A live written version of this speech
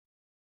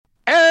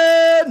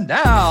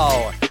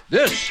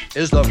This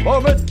is the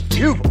moment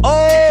you've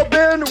all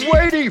been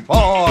waiting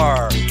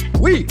for.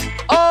 We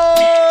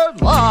are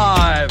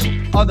live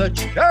on the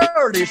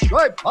Charity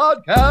Stripe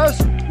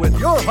podcast with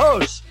your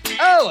hosts,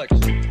 Alex,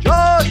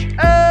 Josh,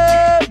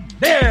 and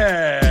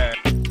Nick.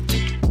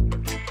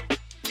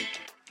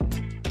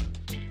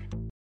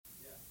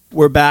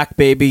 We're back,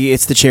 baby.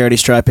 It's the Charity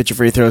Stripe. Pitch your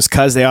free throws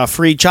because they are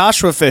free.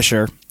 Joshua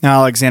Fisher,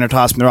 Alexander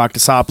Tossman, the Rock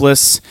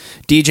DeSopoulos,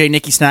 DJ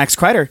Nicky Snacks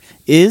Kreider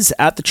is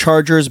at the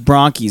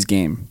Chargers-Bronchies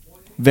game.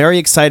 Very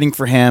exciting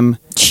for him.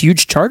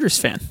 Huge Chargers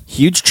fan.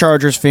 Huge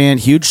Chargers fan.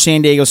 Huge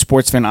San Diego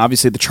sports fan.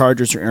 Obviously, the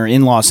Chargers are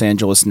in Los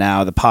Angeles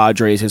now. The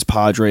Padres, his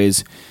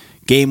Padres.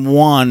 Game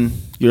 1,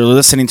 you're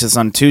listening to this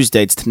on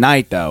Tuesday. It's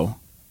tonight, though.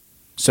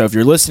 So if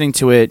you're listening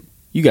to it,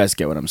 you guys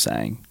get what I'm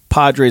saying.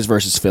 Padres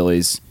versus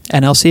Phillies.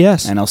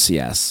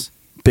 NLCS.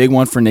 Big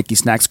one for Nicky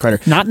Snacks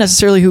Kreider. Not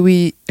necessarily who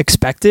we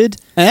expected.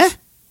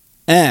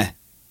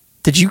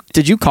 Did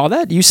you call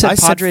that? You said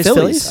Padres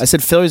Phillies? I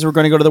said Phillies were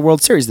going to go to the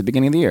World Series at the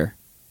beginning of the year.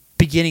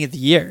 Beginning of the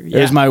year. Yeah.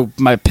 It was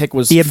my pick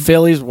was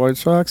Phillies, White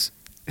Sox.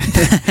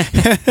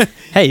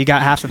 Hey, you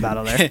got half the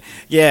battle there.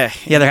 Yeah.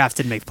 The other half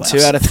didn't make playoffs. 2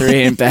 out of 3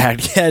 ain't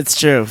bad. Yeah, it's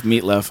true.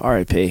 Meatloaf,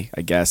 R.I.P.,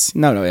 I guess.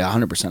 No,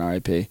 100%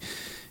 R.I.P.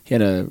 He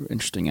had an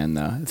interesting end,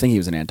 though. I think he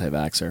was an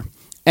anti-vaxxer.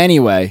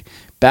 Anyway,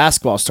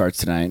 basketball starts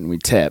tonight, and we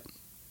tip.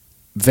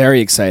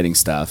 Very exciting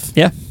stuff.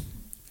 Yeah.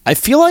 I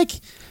feel like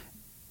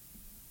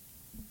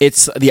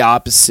it's the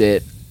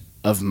opposite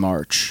of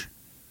March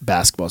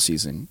basketball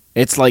season.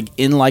 It's like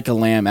in like a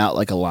lamb, out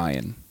like a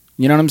lion.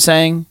 You know what I'm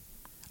saying?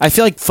 I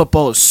feel like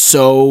football is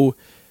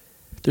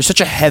there's such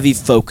a heavy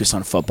focus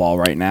on football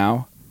right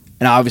now.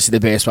 And obviously the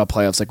baseball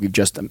playoffs, like we've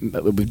just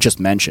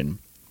mentioned.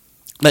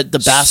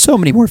 But so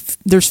many more,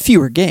 there's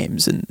fewer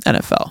games in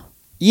NFL.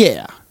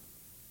 Yeah.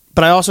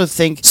 But I also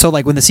think... So,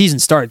 like, when the season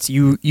starts,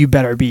 you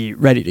better be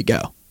ready to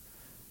go.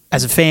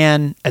 As a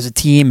fan, as a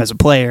team, as a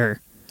player,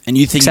 and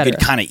you think you could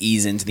kind of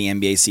ease into the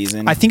NBA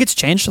season? I think it's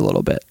changed a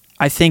little bit.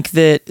 I think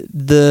that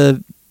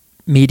the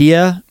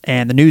media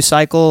and the news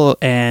cycle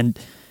and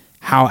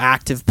how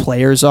active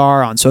players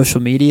are on social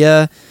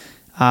media,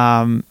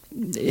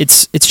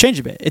 it's changed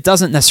a bit. It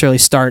doesn't necessarily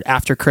start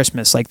after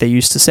Christmas like they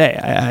used to say.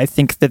 I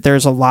think that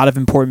there's a lot of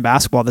important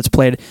basketball that's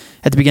played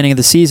at the beginning of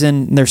the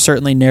season. There's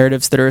certainly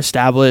narratives that are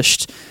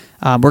established.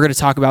 We're going to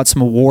talk about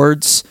some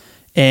awards,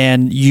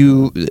 and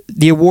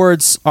the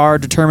awards are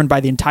determined by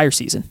the entire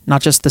season,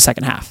 not just the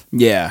second half.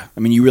 Yeah. I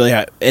mean, you really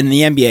have... In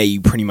the NBA, you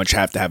pretty much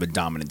have to have a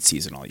dominant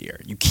season all year.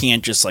 You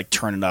can't just, like,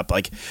 turn it up.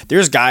 Like,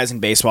 there's guys in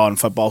baseball and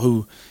football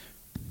who...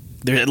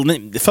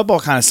 The football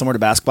kind of similar to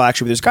basketball,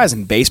 actually, but there's guys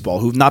in baseball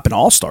who've not been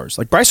all-stars.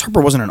 Like, Bryce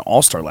Harper wasn't an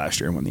all-star last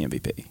year and won the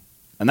MVP.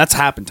 And that's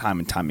happened time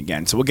and time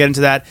again. So we'll get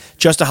into that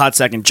just a hot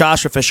second.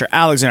 Joshua Fisher,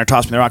 Alexander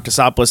Tossman, the Rock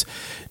DeSopoulos.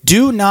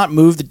 Do not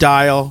move the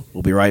dial.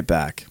 We'll be right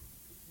back.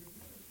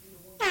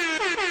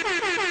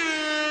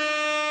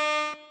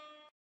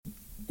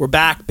 We're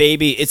back,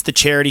 baby. It's the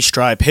Charity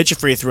Stripe. Hit your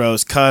free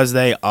throws because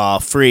they are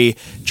free.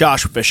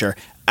 Joshua Fisher,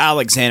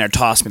 Alexander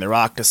Tossman, the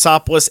Rock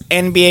DeSopoulos.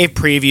 NBA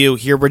preview.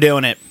 Here we're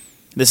doing it.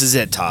 This is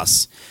it,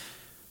 Toss.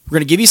 We're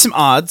going to give you some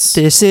odds.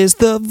 This is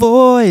the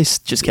voice.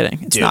 Just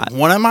kidding. It's not.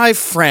 One of my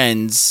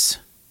friends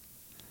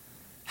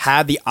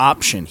had the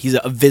option. He's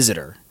a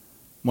visitor.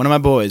 One of my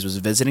boys was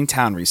visiting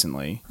town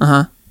recently.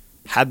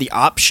 Had the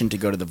option to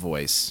go to The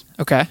Voice.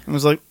 Okay. I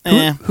was like,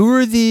 Who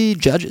are the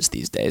judges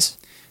these days?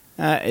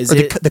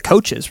 The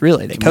coaches,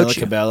 really? They Camila coach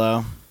you.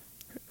 Cabello.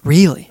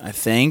 Really? I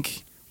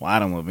think. Well,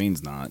 Adam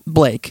Levine's not.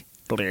 Blake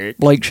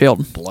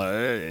Shelton.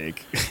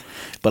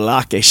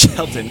 Balake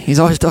Shelton. He's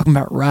always talking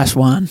about rice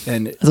wine.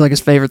 And it's like his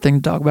favorite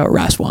thing to talk about,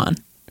 rice wine.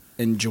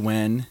 And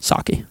Joanne.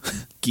 Sake.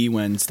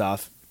 Gwen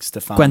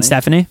Stefani. Gwen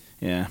Stefani.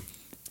 Yeah.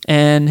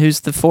 And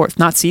who's the fourth?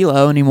 Not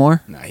CeeLo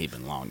anymore. No, he's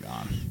been long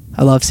gone.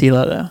 I love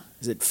CeeLo, though.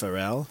 Is it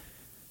Pharrell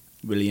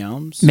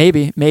Williams?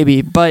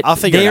 Maybe. But I'll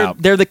figure it out.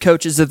 They're the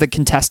coaches of the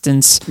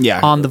contestants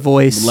on The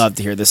Voice. Love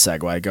to hear this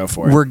segue. Go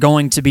for it. We're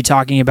going to be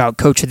talking about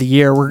Coach of the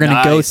Year. We're going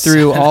to go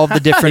through all of the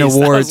different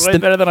awards. That was way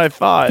better than I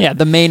thought. Yeah,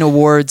 the main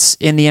awards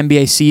in the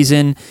NBA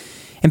season.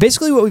 And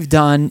basically what we've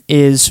done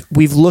is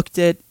we've looked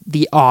at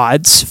the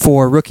odds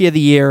for Rookie of the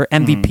Year,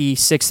 MVP,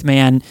 Sixth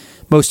Man,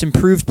 Most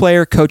Improved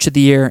Player, Coach of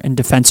the Year, and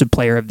Defensive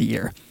Player of the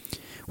Year.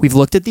 We've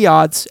looked at the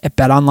odds at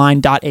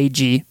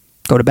betonline.ag.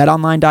 Go to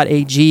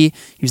betonline.ag,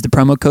 use the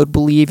promo code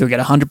BELIEVE. You'll get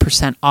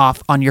 100%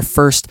 off on your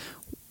first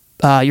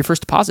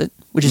deposit,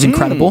 which is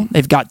incredible.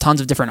 They've got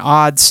tons of different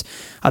odds.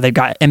 They've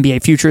got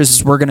NBA futures,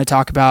 as we're going to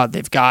talk about.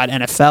 They've got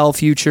NFL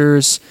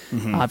futures.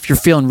 If you're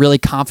feeling really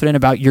confident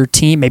about your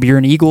team, maybe you're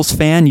an Eagles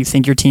fan, you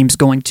think your team's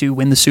going to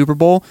win the Super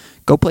Bowl,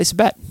 go place a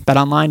bet.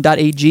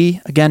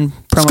 betonline.ag. Again,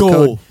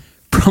 promo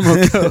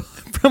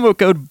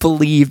code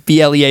BELIEVE,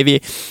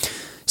 BLEAV.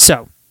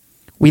 So,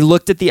 we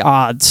looked at the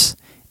odds,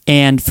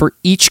 and for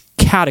each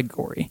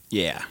category,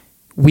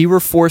 we were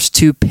forced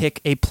to pick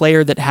a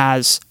player that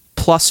has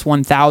plus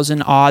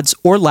 1,000 odds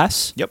or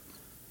less. Yep.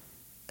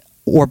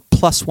 Or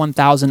plus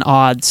 1,000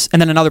 odds,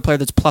 and then another player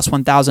that's plus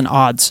 1,000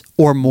 odds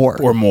or more.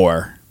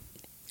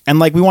 And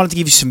like we wanted to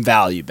give you some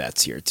value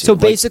bets here too. So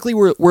Like, basically,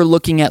 we're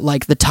looking at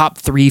like the top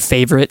 3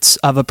 favorites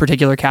of a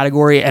particular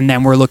category, and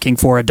then we're looking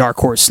for a dark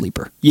horse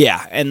sleeper.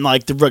 yeah, and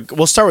like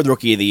we'll start with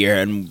rookie of the year,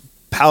 and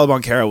Paolo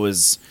Banchero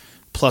was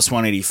plus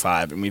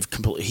 185,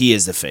 and he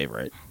is the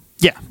favorite.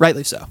 Yeah,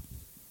 rightly so.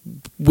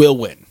 Will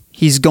win.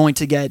 He's going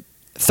to get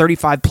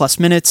 35 plus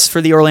minutes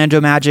for the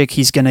Orlando Magic.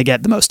 He's going to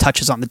get the most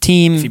touches on the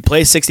team. If he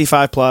plays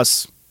 65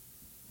 plus,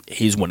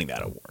 he's winning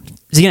that award.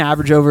 He's going to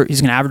average over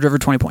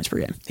 20 points per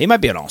game. He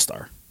might be an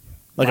all-star.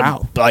 Like,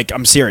 Wow.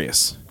 I'm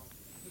serious.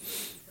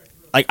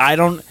 Like,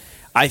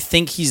 I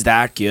think he's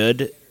that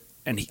good,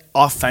 and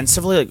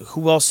offensively, like,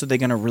 who else are they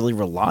going to really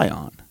rely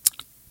on?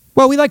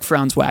 Well, we like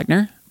Franz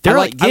Wagner. I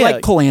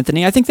like Cole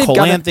Anthony. I think they've Cole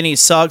got Anthony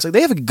sucks. Like,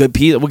 they have a good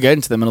piece. We'll get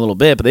into them in a little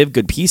bit, but they have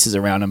good pieces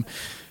around him.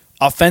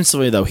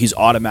 Offensively, though, he's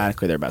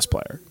automatically their best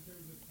player.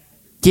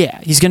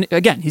 Yeah, he's gonna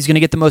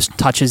get the most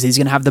touches. He's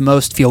gonna have the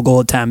most field goal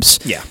attempts.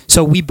 Yeah.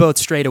 So we both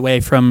strayed away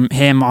from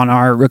him on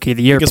our rookie of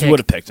the year Because pick. we would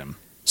have picked him.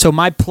 So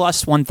my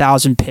plus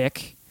 1,000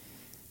 pick.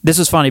 This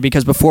was funny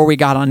because before we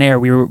got on air,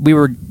 we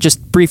were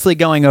just briefly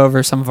going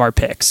over some of our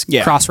picks,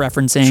 cross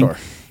referencing, Sure.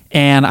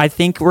 and I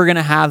think we're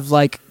gonna have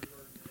like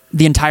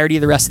the entirety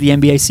of the rest of the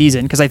NBA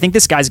season because I think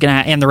this guy's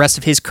gonna and the rest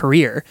of his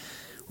career,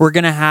 we're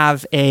gonna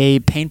have a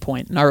pain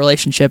point in our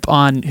relationship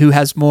on who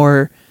has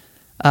more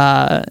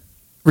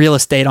real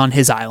estate on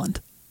his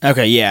island.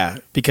 Okay, yeah,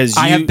 because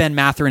I have Ben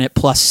Mathurin at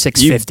plus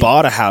 650. You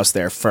bought a house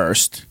there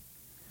first.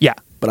 Yeah.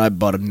 But I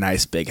bought a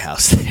nice big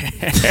house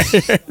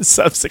there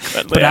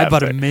subsequently. But I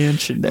bought a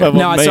mansion there. I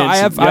bought a So I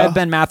have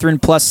Ben Mathurin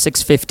plus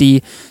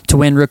 650 to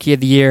win Rookie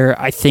of the Year.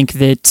 I think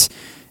that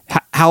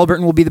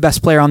Halliburton will be the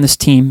best player on this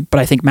team, but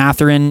I think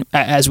Mathurin,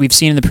 as we've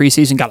seen in the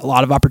preseason, got a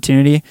lot of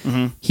opportunity.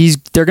 Mm-hmm.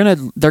 They're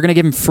gonna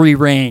give him free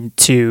reign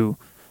to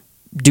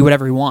do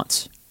whatever he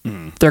wants.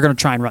 Mm-hmm. They're gonna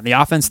try and run the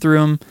offense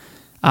through him,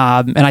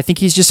 and I think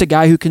he's just a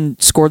guy who can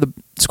score the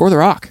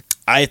rock.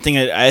 I think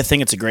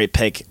it's a great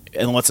pick,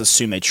 and let's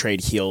assume they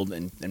trade Hield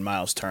and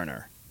Miles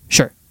Turner.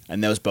 Sure.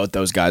 And both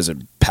those guys are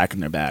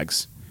packing their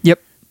bags.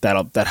 Yep.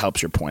 That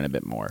helps your point a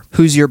bit more.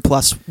 Who's your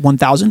plus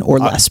 1,000 or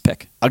less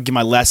pick? I'll give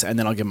my less, and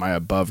then I'll give my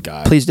above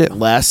guy. Please do.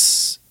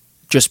 Less,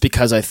 just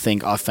because I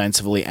think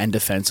offensively and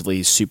defensively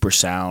he's super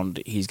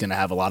sound. He's going to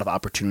have a lot of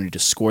opportunity to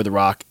score the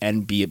rock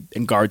and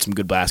guard some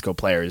good basketball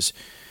players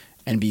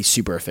and be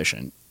super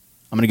efficient.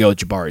 I'm going to go with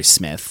Jabari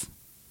Smith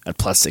at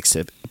plus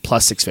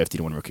 650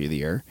 to win Rookie of the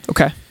Year.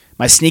 Okay.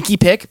 My sneaky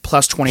pick,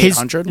 plus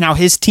 2,800. Now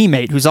his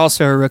teammate, who's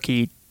also a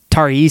rookie,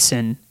 Tari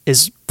Eason,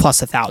 is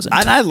plus 1,000.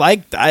 And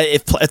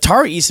if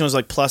Tari Eason was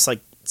like plus like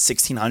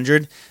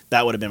 1,600,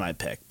 that would have been my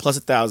pick. Plus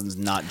 1,000 is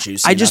not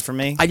juicy enough for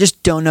me. I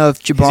just don't know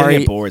if He's gonna Jabari.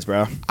 get boards,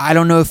 bro. I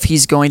don't know if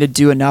he's going to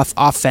do enough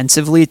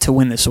offensively to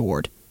win this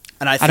award.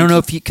 And I don't know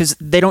if because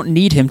they don't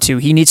need him to.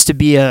 He needs to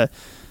be a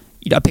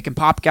pick and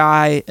pop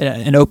guy,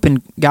 an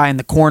open guy in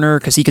the corner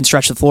because he can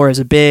stretch the floor as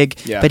a big.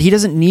 Yeah. But he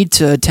doesn't need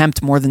to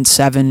attempt more than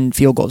 7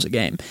 field goals a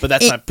game. But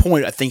that's my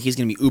point. I think he's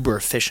going to be uber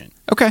efficient.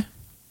 Okay.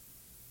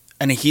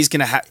 And he's going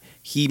to have.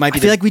 He might be.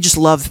 I feel like we just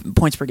love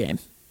points per game.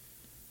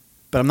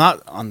 But I'm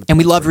not on the. And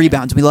we love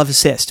rebounds. We love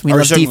assists. We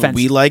love defense.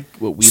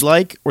 What we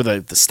like, or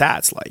the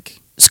stats like.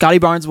 Scotty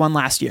Barnes won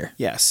last year.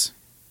 Yes.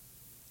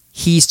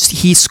 He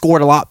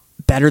scored a lot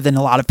better than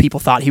a lot of people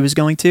thought he was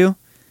going to,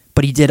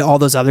 but he did all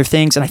those other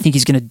things, and I think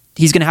he's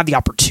gonna have the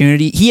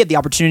opportunity. He had the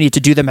opportunity to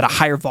do them at a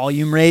higher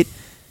volume rate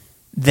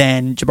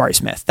than Jabari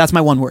Smith. That's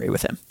my one worry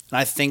with him. And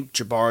I think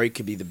Jabari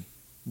could be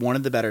one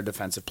of the better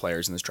defensive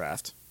players in this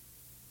draft.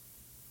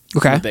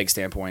 Okay. From a big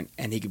standpoint,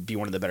 and he could be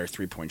one of the better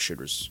 3-point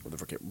shooters of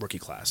the rookie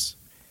class.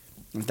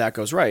 And if that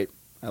goes right,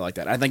 I like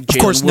that. I think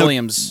Jalen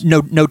Williams.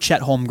 No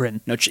Chet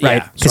Holmgren.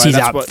 Right? Because he's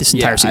out this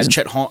entire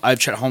season. I have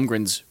Chet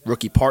Holmgren's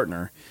rookie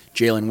partner,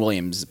 Jalen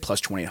Williams, plus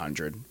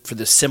 2,800 for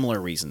the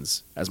similar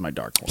reasons as my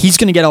dark horse. He's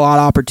going to get a lot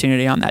of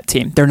opportunity on that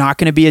team. They're not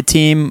going to be a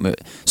team.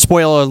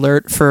 Spoiler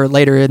alert for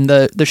later in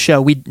the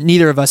show.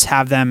 Neither of us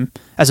have them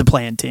as a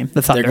play-in team.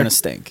 The Thunder. They're going to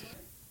stink.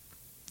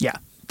 Yeah,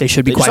 they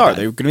should be. They quite just are. bad.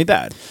 They're going to be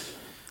bad.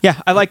 Yeah,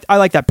 I like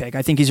that pick.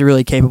 I think he's a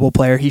really capable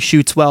player. He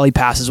shoots well. He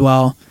passes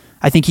well.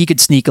 I think he could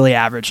sneakily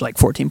average like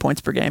 14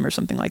 points per game or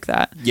something like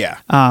that. Yeah.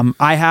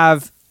 I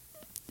have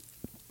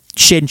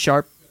Shaedon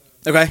Sharpe.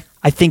 Okay.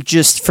 I think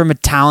just from a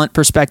talent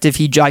perspective,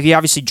 he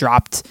obviously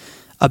dropped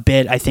a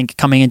bit. I think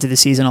coming into the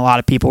season, a lot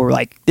of people were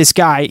like, this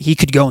guy, he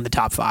could go in the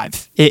top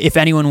 5. If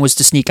anyone was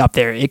to sneak up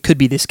there, it could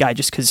be this guy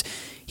just because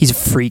he's a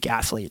freak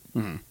athlete.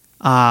 Mm-hmm.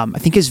 I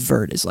think his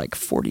vert is like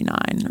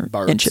 49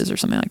 inches or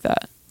something like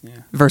that.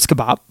 Yeah. Vert's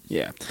kebab.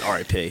 Yeah.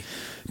 R.I.P.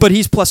 But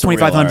he's plus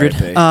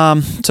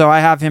 2,500. So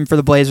I have him for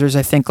the Blazers.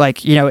 I think on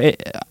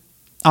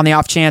the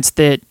off chance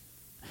that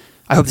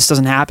I hope this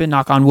doesn't happen,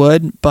 knock on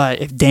wood,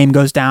 but if Dame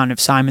goes down, if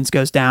Simons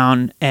goes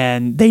down,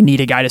 and they need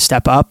a guy to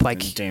step up,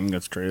 like and Dame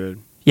gets traded.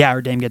 Yeah,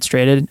 or Dame gets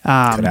traded.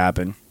 Could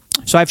happen.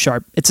 So I have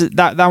Sharpe. It's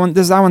that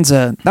one's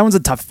a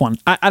tough one.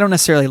 I don't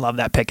necessarily love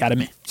that pick out of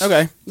me.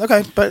 Okay,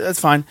 but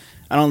that's fine.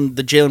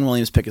 The Jalen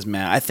Williams pick is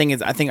mad. I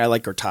think I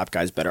like our top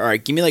guys better. All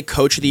right, give me like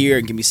coach of the year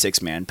and give me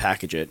 6-man.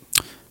 Package it.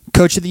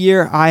 Coach of the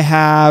year, I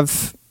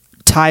have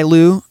Ty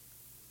Lue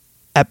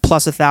at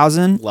plus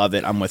 1,000. Love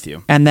it. I'm with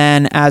you. And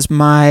then as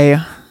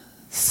my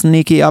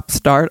sneaky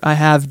upstart, I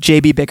have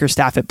JB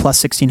Bickerstaff at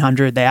plus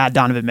 1,600. They add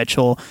Donovan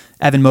Mitchell,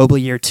 Evan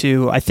Mobley year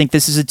 2. I think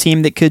this is a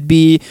team that could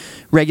be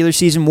regular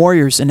season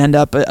Warriors and end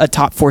up a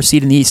top 4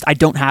 seed in the East. I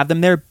don't have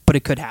them there, but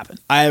it could happen.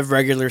 I have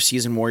regular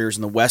season Warriors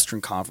in the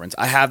Western Conference.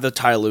 I have the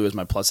Ty Lue as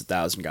my plus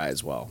 1,000 guy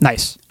as well.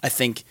 Nice. I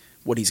think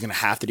what he's going to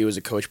have to do as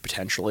a coach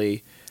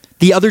potentially.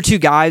 The other 2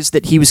 guys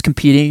that he was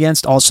competing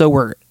against also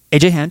were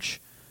AJ Hench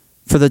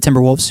for the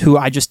Timberwolves, who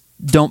I just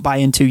don't buy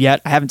into yet.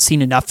 I haven't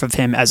seen enough of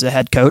him as a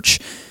head coach.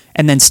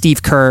 And then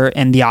Steve Kerr,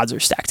 and the odds are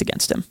stacked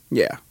against him.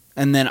 Yeah.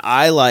 And then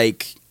I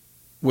like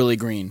Willie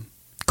Green.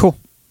 Cool.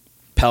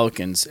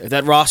 Pelicans. If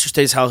that roster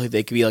stays healthy,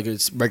 they could be like a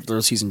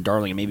regular season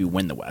darling and maybe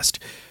win the West.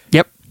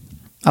 Yep.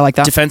 I like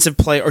that. Defensive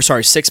play, or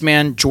sorry,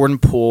 6-man, Jordan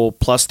Poole,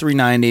 plus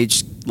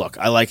 390. Look,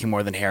 I like him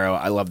more than Harrow.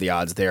 I love the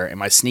odds there. And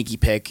my sneaky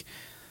pick,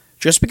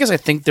 just because I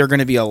think they're going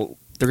to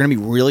be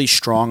really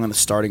strong on the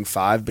starting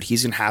 5, but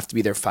he's going to have to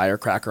be their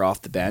firecracker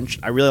off the bench.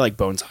 I really like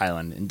Bones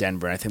Highland in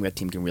Denver, and I think that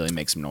team can really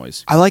make some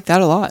noise. I like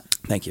that a lot.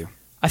 Thank you.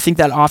 I think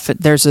that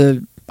there's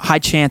a high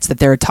chance that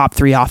they're a top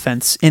 3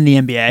 offense in the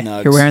NBA.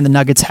 Nugs. You're wearing the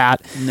Nuggets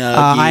hat.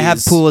 I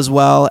have Poole as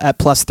well at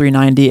plus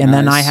 390, and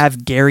then I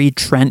have Gary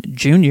Trent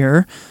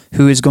Jr.,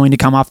 who is going to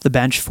come off the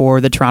bench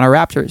for the Toronto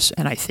Raptors.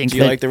 And I think Do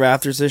you like the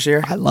Raptors this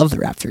year? I love the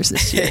Raptors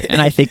this year,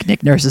 and I think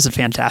Nick Nurse is a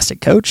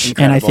fantastic coach.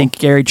 Incredible. And I think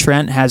Gary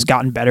Trent has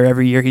gotten better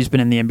every year he's been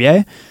in the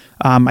NBA.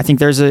 I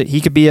think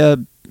he could be a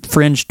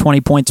fringe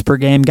 20 points per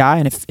game guy,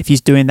 and if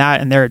he's doing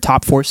that and they're a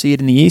top 4 seed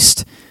in the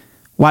East,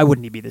 why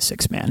wouldn't he be the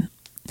 6th man?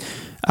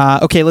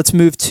 Okay, let's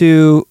move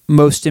to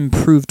most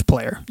improved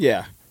player.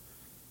 Yeah.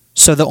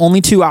 So the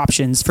only 2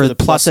 options for the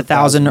plus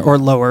 1,000 or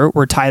lower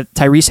were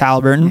Tyrese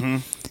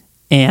Halliburton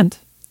and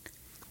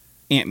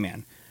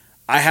Ant-Man.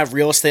 I have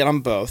real estate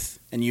on both,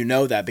 and you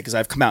know that because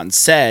I've come out and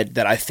said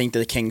that I think that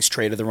the Kings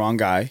traded the wrong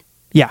guy.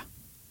 Yeah.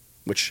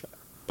 Which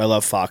I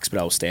love Fox, but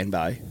I will stand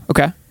by.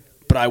 Okay.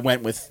 But I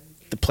went with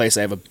the place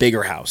I have a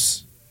bigger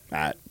house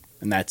at,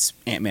 and that's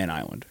Ant-Man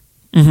Island.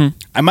 Mm-hmm.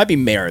 I might be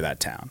mayor of that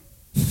town.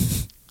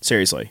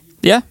 Seriously.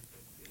 Yeah.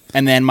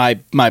 And then my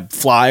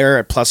flyer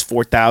at plus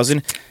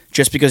 4,000,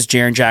 just because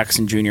Jaren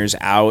Jackson Jr. is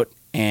out,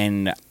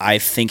 and I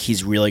think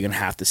he's really going to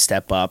have to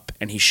step up,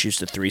 and he shoots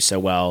the 3 so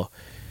well.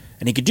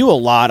 And he could do a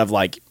lot of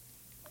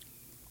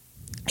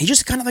he's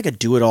just kind of like a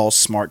do-it-all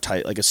smart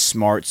type, like a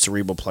smart,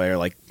 cerebral player,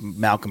 like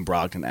Malcolm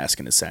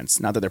Brogdon-esque in a sense.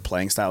 Not that their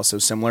playing style is so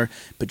similar,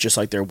 but just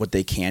like they're what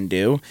they can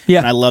do. Yeah.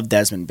 And I love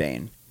Desmond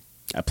Bane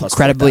at plus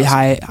incredibly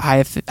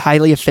 4,000.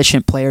 highly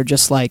efficient player,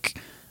 just like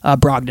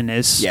Brogdon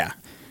is. Yeah.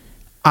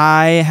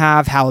 I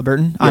have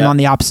Halliburton. I'm on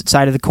the opposite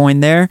side of the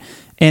coin there.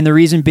 And the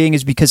reason being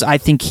is because I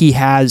think he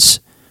has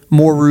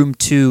more room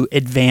to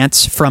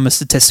advance from a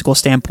statistical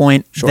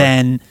standpoint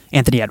than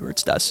Anthony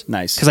Edwards does.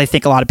 Nice. Because I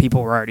think a lot of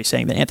people were already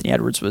saying that Anthony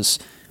Edwards was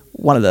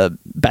one of the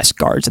best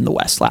guards in the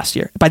West last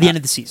year, by the end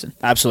of the season.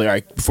 Absolutely. All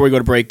right. Before we go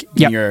to break,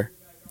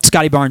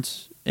 Scotty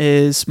Barnes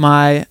is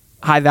my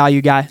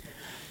high-value guy.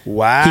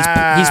 Wow.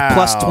 He's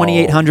plus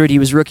 2,800. He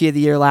was Rookie of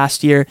the Year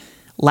last year.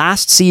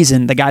 Last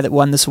season, the guy that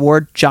won this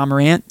award, John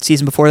Morant.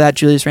 Season before that,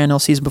 Julius Randle.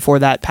 Season before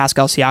that,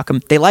 Pascal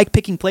Siakam. They like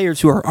picking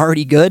players who are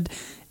already good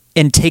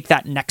and take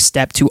that next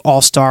step to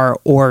all-star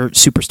or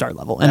superstar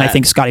level. And I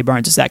think Scotty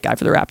Barnes is that guy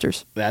for the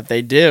Raptors. That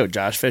they do.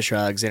 Josh Fisher,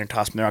 Alexander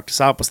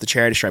Tosman-Rocktasopoulos, the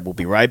charity stripe. We'll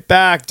be right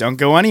back. Don't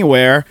go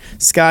anywhere.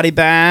 Scotty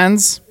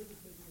Barnes.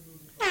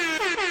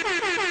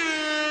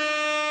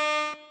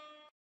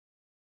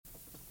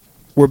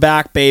 We're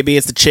back, baby.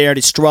 It's the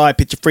charity stripe.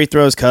 Hit your free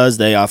throws because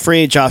they are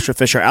free. Joshua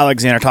Fisher,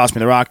 Alexander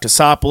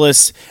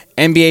Tosman-Rocktasopoulos.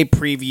 NBA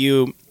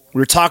preview. We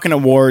were talking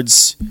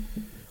awards.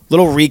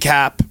 Little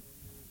recap.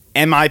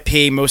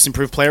 MIP, most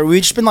improved player.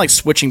 We've just been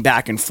switching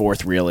back and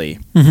forth, really.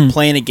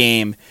 Playing a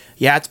game.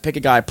 You have to pick a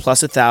guy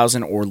plus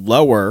 1,000 or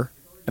lower,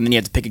 and then you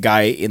have to pick a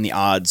guy in the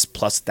odds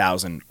plus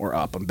 1,000 or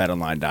up on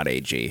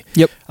betonline.ag.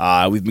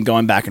 Yep. We've been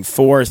going back and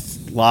forth.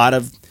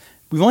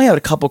 We've only had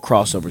a couple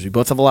crossovers. We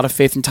both have a lot of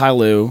faith in Ty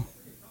Lue.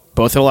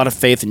 Both have a lot of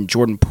faith in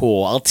Jordan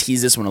Poole. I'll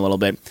tease this one a little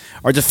bit.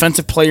 Our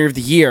defensive player of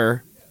the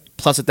year,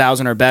 plus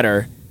 1,000 or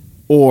better,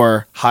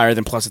 or higher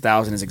than plus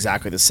 1,000 is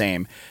exactly the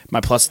same.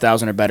 My plus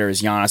 1,000 or better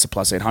is Giannis at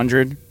plus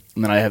 800.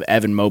 And then I have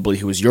Evan Mobley,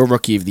 who was your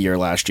Rookie of the Year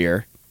last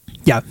year.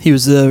 Yeah, he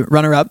was the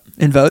runner-up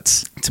in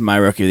votes. To my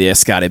Rookie of the Year,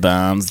 Scotty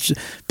Barnes.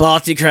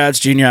 Balti Crouch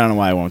Jr., I don't know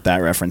why I went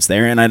that reference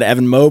there. And I had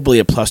Evan Mobley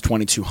at plus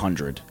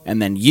 2,200.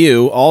 And then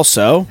you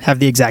also have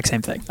the exact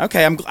same thing.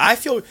 Okay,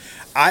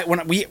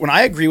 when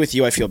I agree with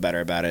you, I feel better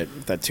about it.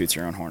 If that toots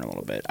your own horn a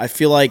little bit. I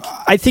feel like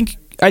I think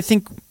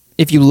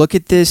if you look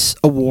at this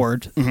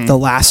award, the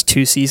last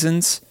 2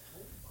 seasons,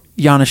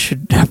 Giannis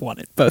should have won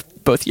it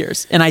both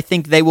years. And I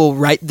think they will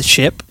right the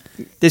ship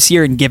this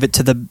year and give it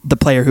to the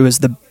player who is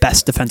the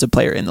best defensive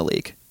player in the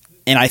league.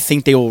 And I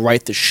think they will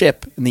right the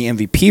ship in the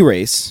MVP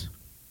race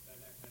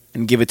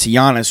and give it to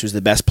Giannis, who's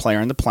the best player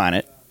on the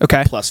planet.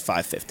 Okay. Plus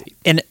 550.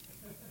 And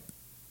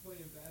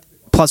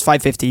plus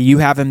 550, you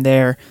have him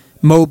there.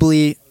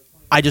 Mobley,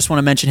 I just want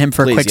to mention him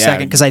for Please, a quick yeah,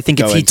 second because I think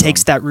if go he into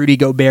takes him. that Rudy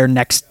Gobert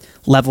next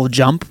level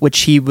jump, which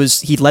he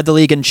led the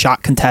league in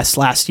shot contests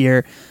last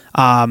year,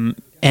 and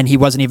he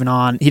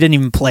didn't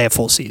even play a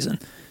full season.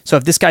 So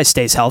if this guy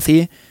stays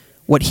healthy,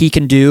 what he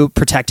can do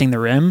protecting the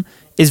rim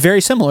is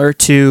very similar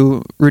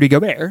to Rudy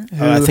Gobert,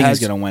 I think he's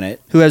going to win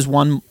it. who has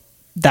won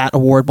that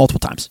award multiple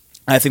times.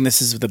 I think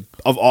this is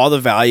of all the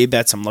value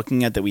bets I'm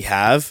looking at that we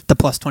have. The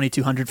plus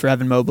 2,200 for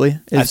Evan Mobley.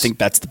 I think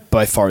that's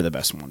by far the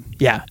best one.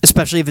 Yeah,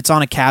 especially if it's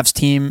on a Cavs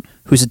team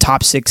who's a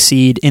top 6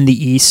 seed in the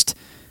East.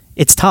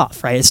 It's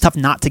tough, right? It's tough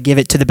not to give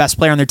it to the best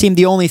player on their team.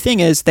 The only thing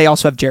is they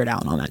also have Jared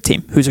Allen on that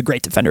team, who's a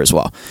great defender as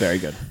well. Very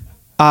good.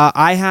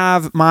 I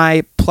have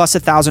my plus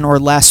 1,000 or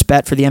less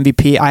bet for the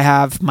MVP. I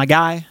have my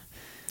guy,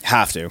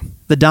 Have to.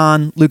 the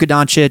Don, Luka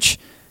Doncic.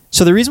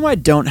 So the reason why I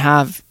don't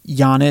have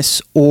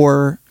Giannis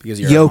or Because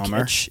you're a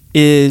homer. Jokic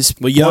is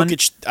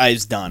Jokic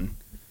is done.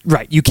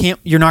 right.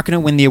 You're not going to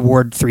win the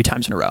award 3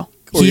 times in a row.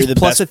 Or He's you're the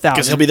plus best,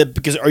 1,000.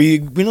 because are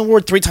you winning the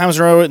award 3 times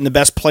in a row and the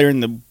best player in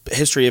the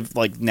history of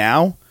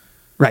now?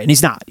 Right, and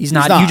he's not. He's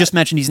not. You just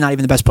mentioned he's not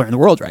even the best player in the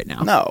world right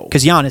now. No.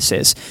 Because Giannis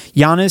is.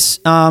 Giannis,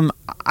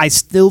 I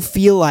still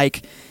feel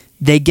like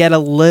they get a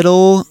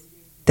little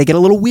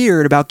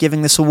weird about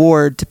giving this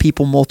award to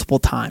people multiple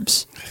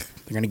times.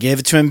 They're going to give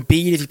it to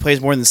Embiid if he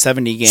plays more than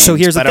 70 games. So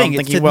here's the but I thing. don't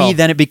think he To will. me,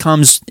 then it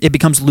becomes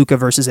Luka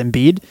versus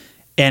Embiid,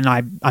 and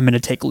I'm going to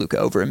take Luka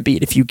over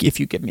Embiid if you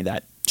give me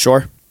that.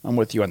 Sure. I'm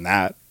with you on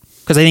that.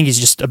 Because I think he's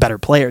just a better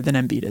player than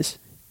Embiid is.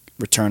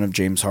 Return of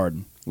James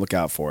Harden. Look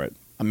out for it.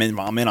 I'm in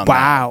on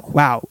that.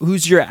 Wow.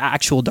 Who's your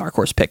actual dark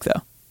horse pick,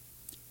 though?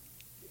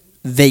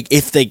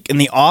 If they in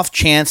the off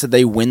chance that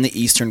they win the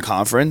Eastern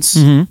Conference,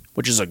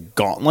 which is a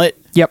gauntlet,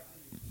 Yep.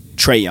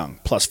 Trae Young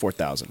plus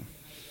 4,000.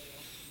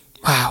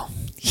 Wow.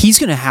 He's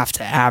going to have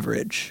to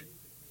average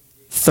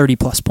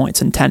 30-plus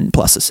points and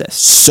 10-plus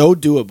assists. So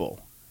doable.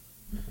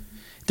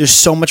 There's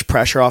so much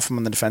pressure off him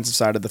on the defensive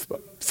side of the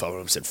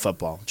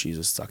football.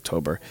 Jesus, it's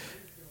October.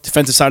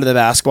 Defensive side of the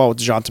basketball with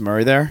DeJounte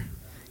Murray there.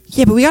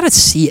 Yeah, but we got to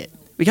see it.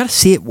 We got to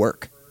see it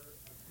work.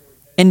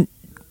 And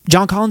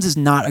John Collins is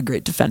not a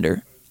great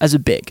defender as a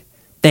big.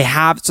 They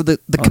have the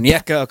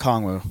Onyeka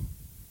Okongwu.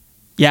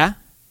 yeah,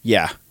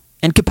 Yeah.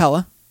 and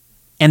Capella,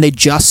 and they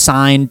just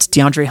signed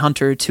DeAndre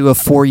Hunter to a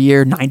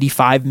 4-year,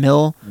 $95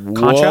 million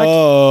contract.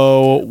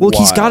 Whoa. Well,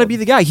 he's got to be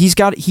the guy. He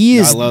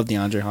is. I love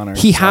DeAndre Hunter.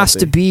 He has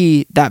to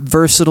be that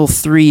versatile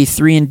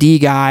 3-and-D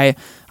guy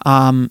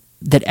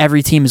that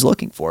every team is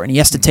looking for, and he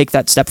has to take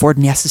that step forward,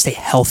 and he has to stay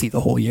healthy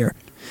the whole year.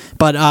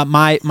 But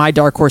my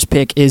dark horse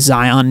pick is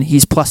Zion.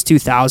 He's plus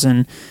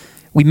 2,000.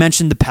 We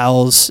mentioned the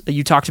Pels.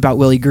 You talked about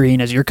Willie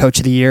Green as your coach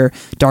of the year,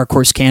 dark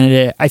horse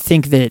candidate. I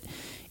think that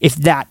if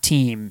that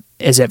team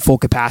is at full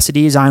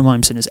capacity, Zion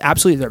Williamson is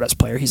absolutely their best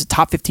player. He's a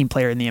top 15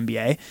 player in the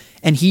NBA,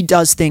 and he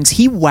does things.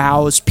 He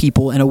wows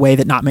people in a way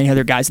that not many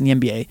other guys in the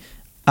NBA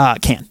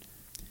can.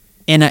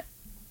 And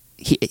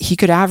he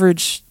could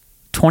average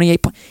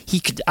 28 points. He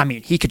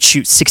could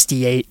shoot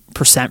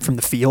 68% from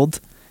the field.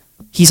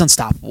 He's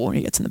unstoppable when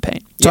he gets in the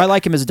paint. So I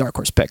like him as a dark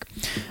horse pick.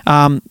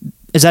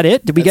 Is that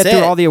it? Did we That's get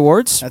through it. all the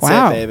awards? That's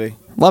wow. it, baby.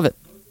 Love it.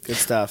 Good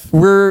stuff.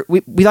 We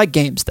like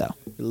games though.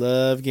 We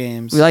love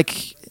games.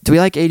 Do we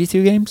like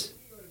 82 games?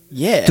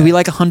 Yeah. Do we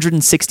like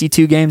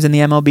 162 games in the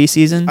MLB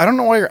season? I don't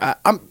know why you're.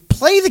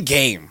 Play the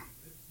game.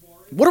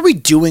 What are we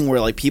doing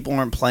where people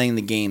aren't playing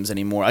the games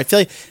anymore? I feel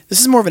like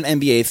this is more of an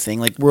NBA thing.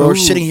 We're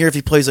sitting here if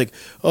he plays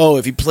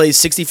if he plays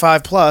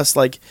 65 plus,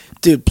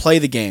 dude, play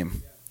the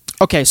game.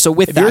 Okay, so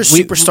with If that, you're a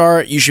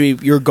superstar,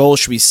 your goal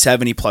should be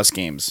 70 plus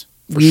games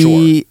for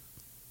sure.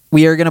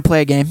 We are going to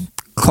play a game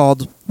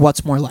called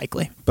What's More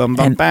Likely. Bum,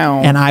 bum, and,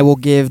 bow. and I will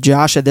give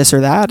Josh a this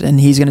or that, and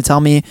he's going to tell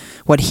me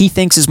what he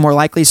thinks is more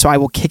likely, so I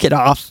will kick it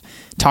off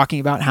talking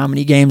about how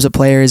many games a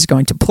player is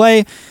going to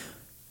play.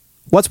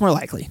 What's more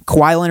likely?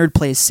 Kawhi Leonard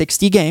plays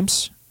 60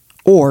 games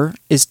or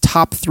is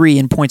top 3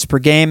 in points per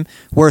game?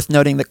 Worth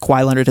noting that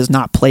Kawhi Leonard has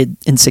not played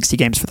in 60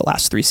 games for the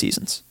last 3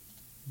 seasons.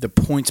 The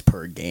points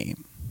per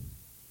game.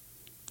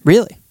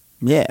 Really?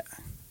 Yeah.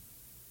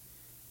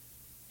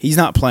 He's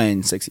not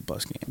playing 60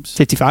 plus games.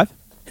 55?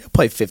 He'll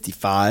play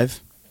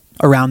 55.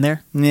 Around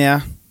there?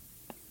 Yeah.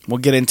 We'll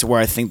get into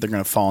where I think they're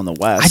going to fall in the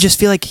West. I just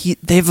feel like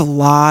they have a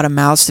lot of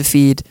mouths to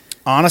feed.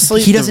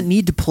 Honestly, He doesn't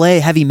need to play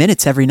heavy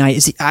minutes every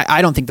night.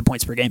 I don't think the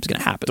points per game is going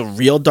to happen. the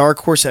real dark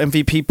horse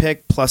MVP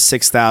pick plus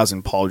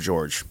 6,000, Paul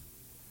George.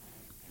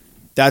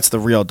 That's the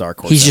real dark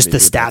horse. He's just the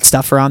MVP stat pick.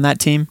 stuffer on that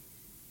team.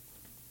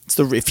 It's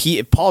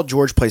if Paul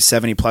George plays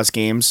 70 plus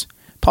games,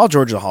 Paul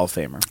George is a Hall of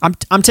Famer.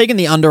 I'm taking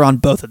the under on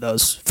both of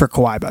those for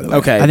Kawhi, by the way.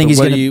 Okay, I think he's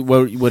what going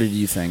to. what did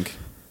you think?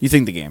 You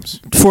think the games?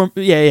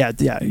 Yeah.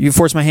 You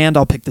force my hand,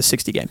 I'll pick the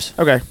 60 games.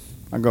 Okay,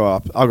 I'll go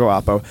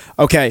Oppo.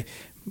 Okay,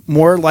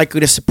 more likely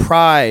to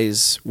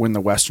surprise win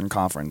the Western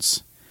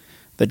Conference,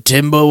 the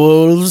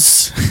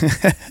Timberwolves,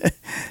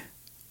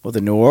 or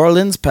the New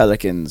Orleans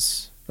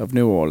Pelicans of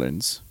New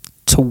Orleans.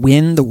 To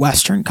win the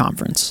Western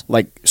Conference.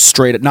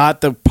 Straight up, not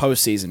the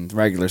postseason,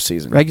 regular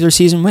season. Regular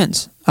season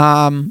wins.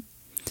 I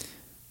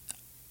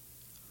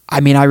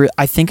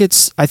think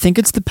it's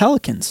the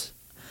Pelicans.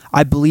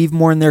 I believe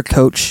more in their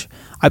coach.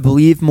 I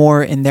believe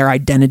more in their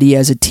identity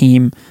as a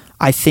team.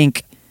 I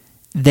think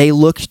they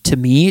looked to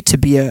me to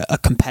be a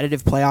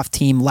competitive playoff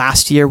team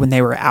last year when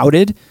they were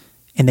outed,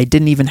 and they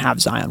didn't even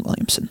have Zion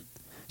Williamson.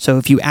 So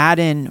if you add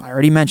in, I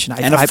already mentioned,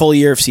 a full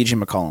year of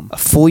CJ McCollum. A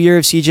full year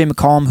of CJ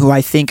McCollum, who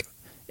I think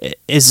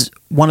is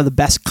one of the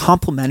best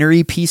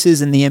complementary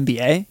pieces in the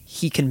NBA.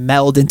 He can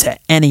meld into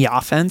any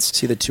offense. Is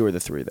he the 2 or the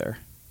 3 there?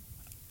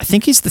 I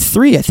think he's the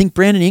 3. I think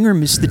Brandon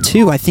Ingram is the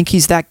 2. I think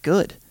he's that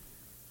good.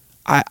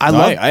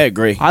 I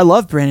agree. I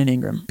love Brandon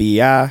Ingram.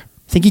 Yeah.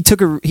 I think he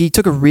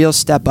took a real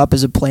step up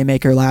as a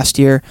playmaker last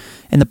year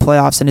in the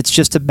playoffs, and it's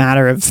just a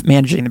matter of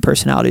managing the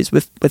personalities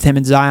with him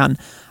and Zion.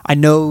 I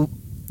know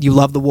you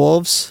love the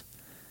Wolves,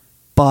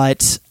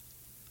 but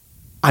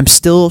I'm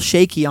still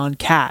shaky on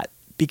Cat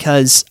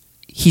because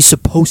he's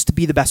supposed to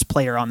be the best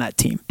player on that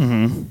team.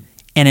 Mm-hmm.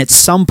 And at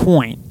some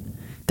point,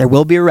 there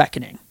will be a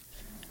reckoning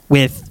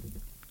with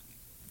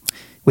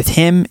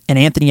him and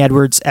Anthony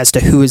Edwards as to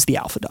who is the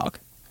alpha dog.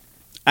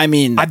 I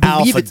mean, I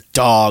believe alpha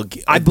dog.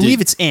 I believe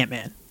it's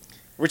Ant-Man.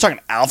 We're talking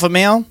alpha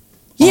male?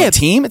 Yeah. On the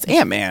team? It's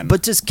Ant-Man.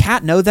 But does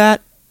Cat know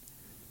that?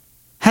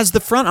 Has the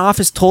front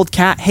office told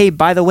Cat, hey,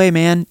 by the way,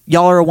 man,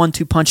 y'all are a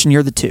 1-2 punch and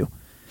you're the 2?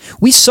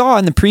 We saw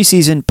in the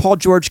preseason Paul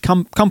George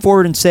come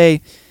forward and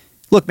say,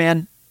 look,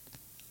 man,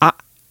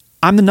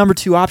 I'm the number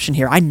 2 option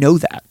here. I know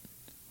that.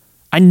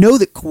 I know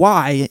that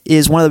Kawhi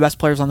is one of the best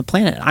players on the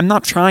planet. I'm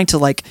not trying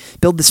to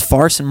build this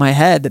farce in my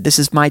head that this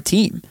is my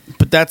team.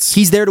 But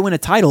he's there to win a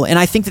title. And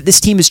I think that this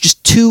team is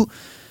just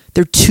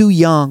they're too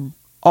young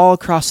all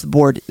across the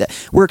board.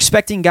 We're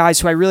expecting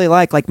guys who I really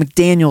like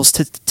McDaniels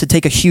to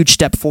take a huge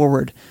step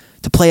forward,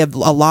 to play a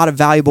lot of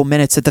valuable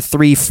minutes at the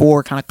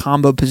 3-4 kind of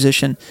combo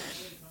position.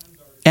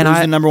 And who's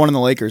the number 1 in the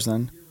Lakers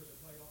then?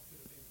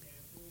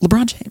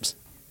 LeBron James.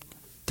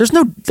 There's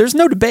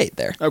no debate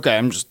there. Okay,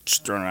 I'm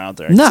just throwing it out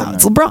there. No,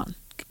 it's LeBron.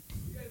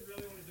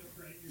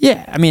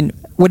 Yeah, I mean,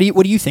 what do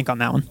you think on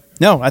that one?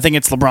 No, I think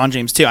it's LeBron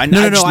James too.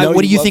 No.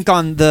 What do you think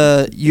on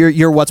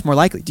your what's more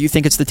likely? Do you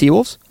think it's the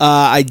T-Wolves?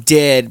 I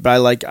did,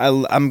 but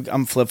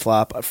I'm flip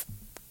flop.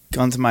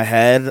 Gun to my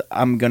head,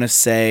 I'm gonna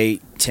say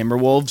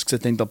Timberwolves because I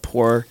think they'll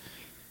pour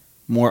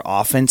more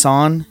offense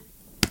on.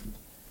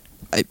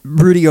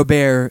 Rudy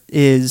Gobert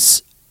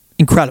is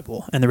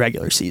incredible in the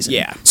regular season.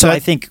 Yeah. So I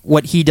think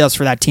what he does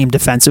for that team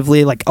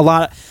defensively, a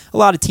lot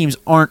of teams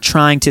aren't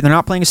trying to. They're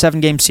not playing a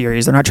 7-game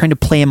series. They're not trying to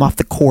play him off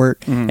the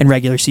court in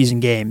regular season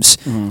games.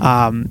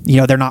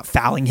 Mm-hmm. They're not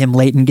fouling him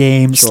late in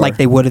games like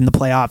they would in the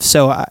playoffs.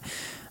 So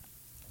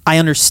I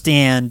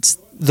understand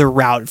the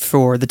route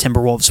for the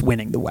Timberwolves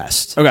winning the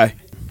West. Okay.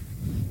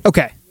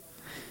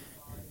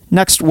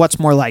 Next, what's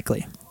more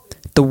likely?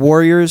 The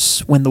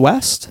Warriors win the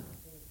West?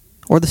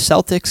 Or the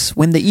Celtics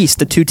win the East,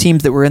 the 2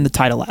 teams that were in the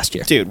title last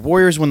year? Dude,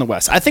 Warriors win the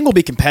West. I think we'll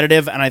be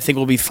competitive, and I think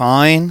we'll be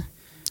fine.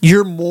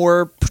 You're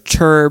more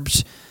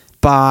perturbed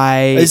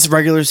by... Is it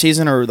regular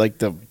season or the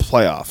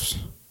playoffs?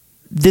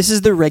 This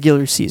is the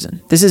regular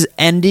season. This is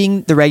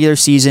ending the regular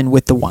season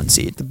with the 1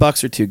 seed. The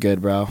Bucks are too good,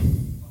 bro.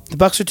 The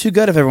Bucks are too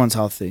good if everyone's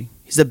healthy.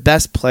 He's the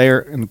best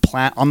player on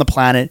the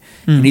planet,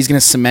 and he's going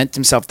to cement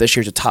himself this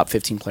year as a top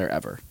 15 player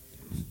ever.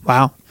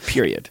 Wow.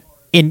 Period.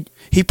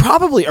 He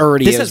probably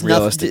already is,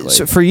 realistically.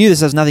 So for you, this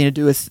has nothing to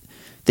do with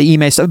the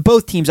Ime stuff.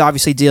 Both teams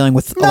obviously dealing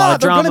with a lot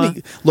of drama.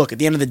 Look, at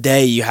the end of the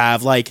day, you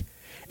have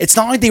it's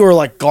not like they were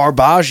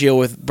Garbaggio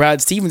with Brad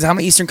Stevens. How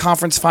many Eastern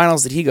Conference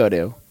Finals did he go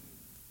to?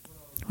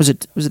 Was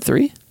it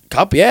 3?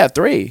 Cup, yeah,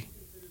 3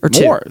 or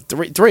 2. More,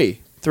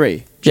 3.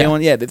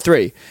 Yeah, the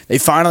 3. They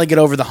finally get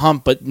over the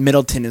hump, but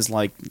Middleton is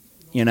let's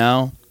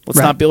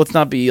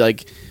not be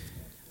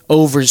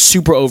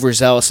super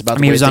overzealous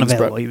about. He was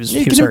unavailable.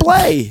 He didn't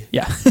play.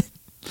 Yeah.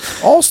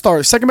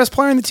 All-star, second best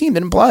player on the team,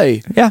 didn't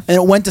play. Yeah. And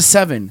it went to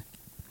 7.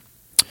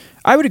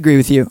 I would agree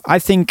with you. I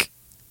think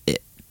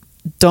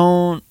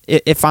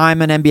if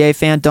I'm an NBA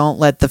fan, don't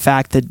let the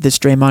fact that this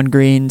Draymond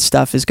Green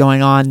stuff is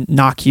going on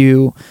knock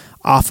you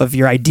off of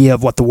your idea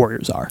of what the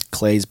Warriors are.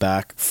 Clay's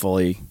back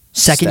fully.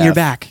 Second year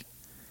back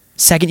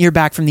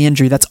from the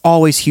injury. That's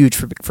always huge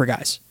for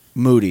guys.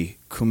 Moody,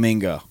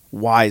 Kuminga,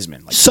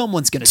 Wiseman.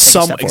 Someone's going to take a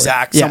step forward.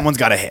 Exact. Yeah. Someone's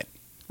got to hit,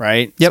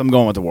 right? Yep. So I'm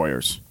going with the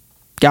Warriors.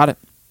 Got it.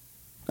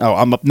 Oh,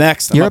 I'm up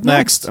next. I'm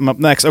up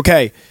next.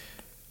 Okay.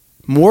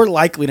 More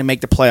likely to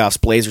make the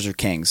playoffs, Blazers or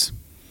Kings?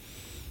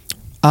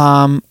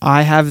 I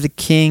have the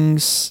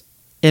Kings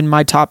in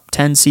my top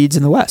 10 seeds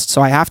in the West,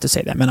 so I have to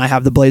say them, and I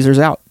have the Blazers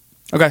out.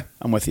 Okay,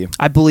 I'm with you.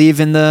 I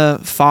believe in the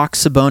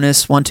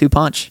Fox-Sabonis 1-2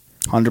 punch.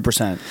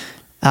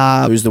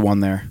 100%. Who's the one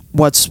there?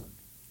 What's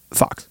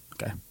Fox?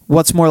 Okay.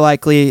 What's more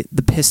likely,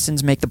 the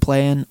Pistons make the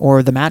play-in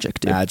or the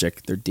Magic do?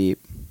 Magic. They're deep.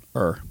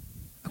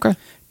 Okay.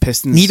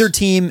 Pistons. Neither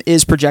team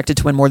is projected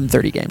to win more than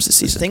 30 games this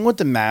season. The thing with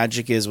the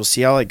Magic is we'll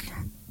see how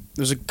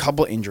there's a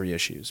couple injury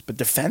issues, but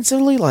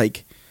defensively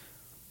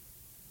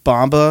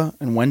Bamba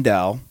and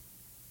Wendell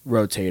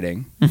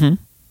rotating. Mm-hmm.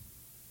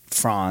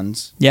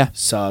 Franz. Yeah.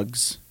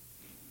 Suggs.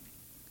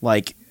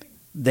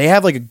 they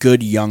have like a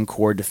good young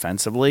core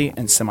defensively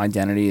and some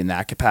identity in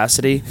that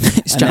capacity.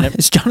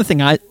 Is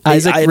Jonathan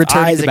Isaac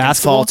returning to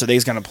basketball? Are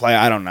he's going to play?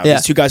 I don't know. Yeah.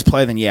 These two guys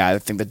play, then I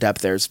think the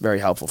depth there is very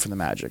helpful for the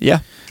Magic. Yeah.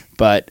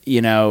 But,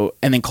 and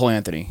then Cole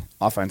Anthony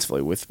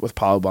offensively with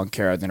Paulo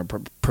Banchero going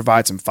to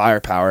provide some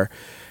firepower.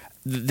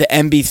 The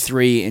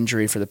MB3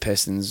 injury for the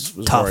Pistons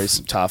was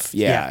worrisome. Tough.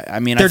 Yeah. I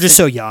mean, they're just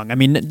so young. I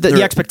mean,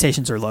 the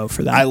expectations are low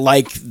for them. I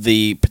like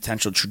the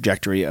potential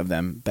trajectory of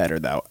them better,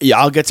 though. Yeah,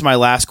 I'll get to my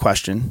last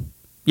question.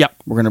 Yep.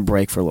 We're going to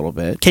break for a little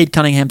bit. Cade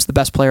Cunningham's the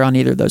best player on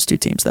either of those two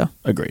teams, though.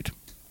 Agreed.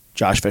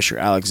 Josh Fisher,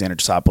 Alexander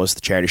Tosopoulos,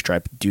 the charity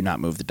stripe. Do not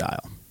move the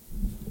dial.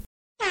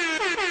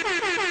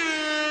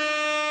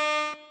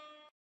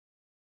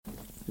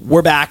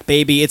 We're back,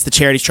 baby. It's the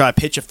charity stripe.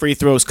 Hit your free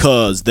throws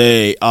because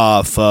they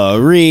are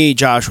free.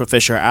 Joshua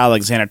Fisher,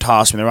 Alexander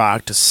Tosman, the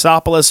Rock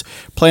Tosopoulos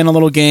playing a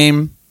little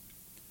game.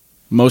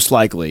 Most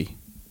likely.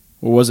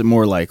 Or was it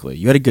more likely?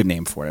 You had a good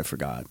name for it. I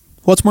forgot.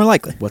 What's more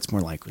likely? What's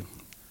more likely?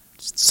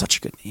 It's such a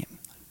good name.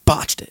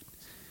 Botched it.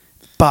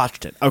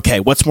 Okay,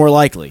 what's more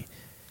likely?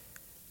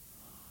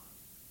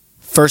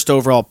 First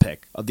overall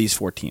pick of these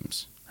four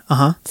teams.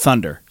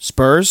 Thunder,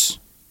 Spurs,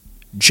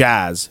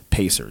 Jazz,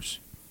 Pacers.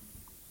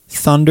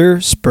 Thunder,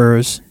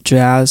 Spurs,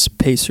 Jazz,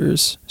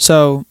 Pacers.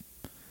 So,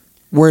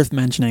 worth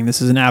mentioning,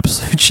 this is an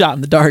absolute shot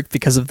in the dark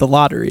because of the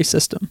lottery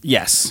system.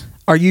 Yes.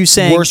 Are you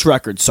saying worst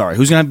record? Sorry,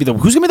 who's gonna be the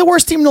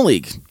worst team in the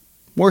league?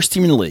 Worst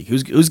team in the league.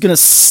 Who's gonna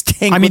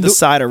stink with the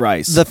side of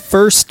rice? The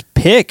first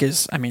pick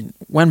is,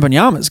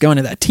 Wembanyama is going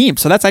to that team,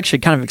 so that's actually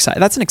kind of exciting.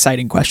 That's an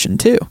exciting question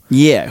too.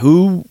 Yeah.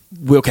 Who?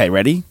 Okay,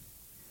 ready?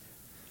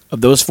 Of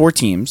those four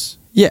teams,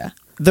 yeah.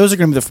 Those are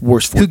going to be the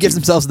worst four Who gives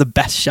teams. themselves the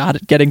best shot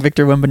at getting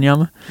Victor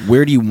Wembanyama?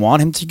 Where do you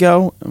want him to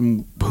go?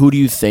 And who do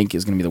you think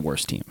is going to be the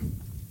worst team?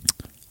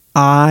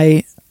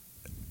 I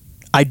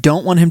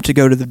don't want him to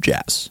go to the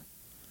Jazz.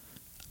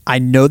 I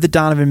know that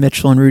Donovan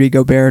Mitchell and Rudy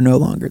Gobert are no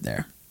longer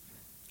there.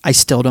 I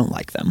still don't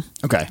like them.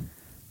 Okay.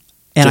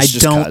 And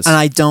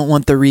I don't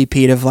want the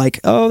repeat of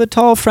the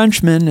tall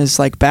Frenchman is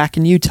back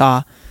in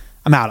Utah.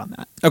 I'm out on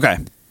that. Okay.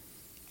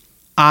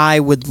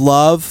 I would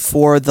love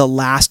for the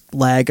last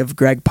leg of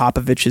Greg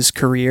Popovich's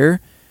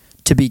career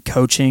to be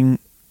coaching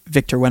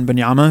Victor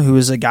Wembanyama, who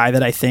is a guy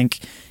that I think,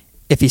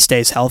 if he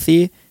stays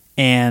healthy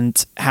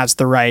and has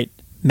the right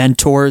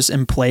mentors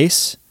in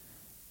place,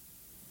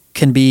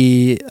 can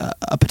be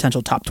a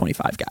potential top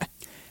 25 guy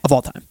of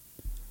all time.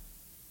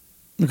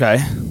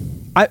 Okay.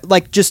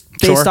 Just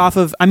based off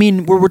of,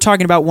 we're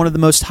talking about one of the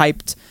most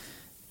hyped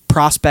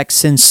prospects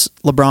since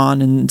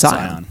LeBron and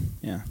Zion.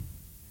 Yeah.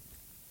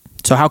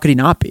 So how could he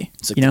not be?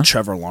 It's the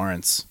Trevor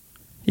Lawrence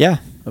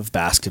of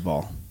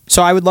basketball.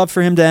 So I would love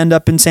for him to end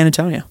up in San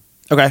Antonio.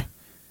 Okay.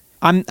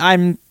 I'm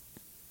out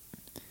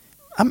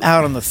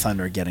on the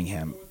Thunder getting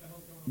him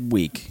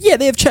weak. Yeah,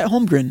 they have Chet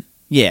Holmgren.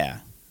 Yeah.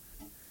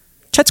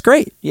 Chet's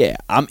great. Yeah.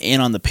 I'm in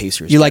on the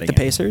Pacers. You like the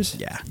Pacers?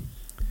 Yeah.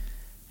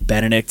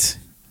 Benedict,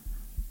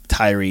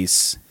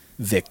 Tyrese,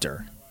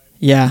 Victor.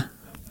 Yeah.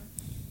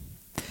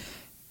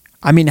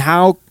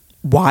 How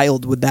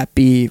wild would that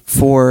be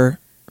for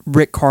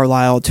Rick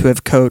Carlisle to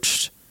have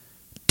coached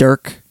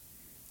Dirk,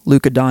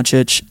 Luka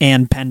Doncic,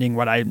 and pending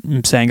what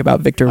I'm saying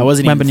about Victor Wembanyama. I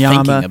wasn't even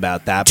thinking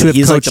about that, but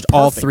he's coached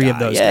all three of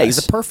those guys. Yeah,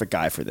 he's a perfect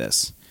guy for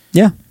this.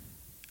 Yeah.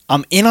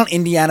 I'm in on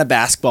Indiana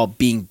basketball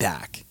being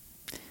back.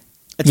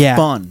 It's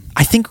fun.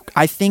 I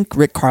think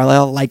Rick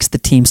Carlisle likes the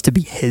teams to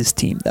be his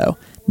team, though.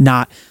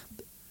 Not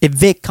if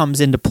Vic comes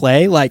into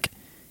play,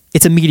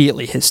 it's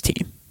immediately his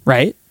team,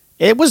 right?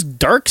 It was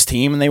Dirk's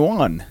team, and they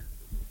won.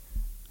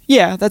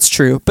 Yeah, that's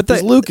true. But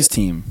the Luka's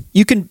team.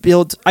 You can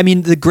build...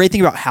 the great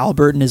thing about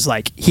Halliburton is,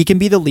 he can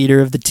be the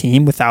leader of the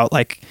team without,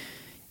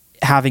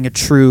 having a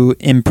true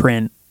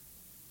imprint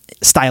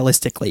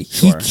stylistically.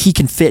 Sure. He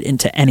can fit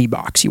into any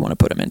box you want to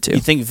put him into.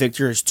 You think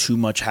Victor is too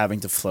much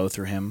having to flow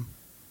through him?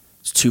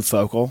 It's too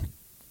focal?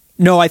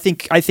 No, I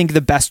think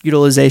the best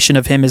utilization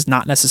of him is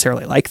not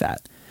necessarily like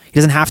that. He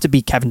doesn't have to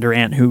be Kevin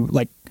Durant, who,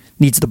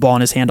 needs the ball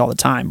in his hand all the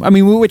time.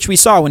 Which we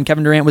saw when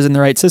Kevin Durant was in the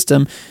right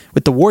system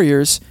with the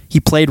Warriors. He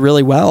played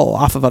really well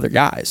off of other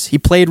guys. He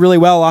played really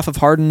well off of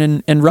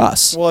Harden and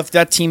Russ. Well, if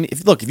that team...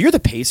 If you're the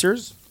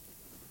Pacers,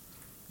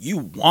 you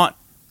want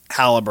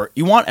Halliburton.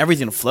 You want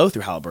everything to flow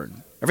through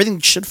Halliburton. Everything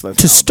should flow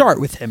through To start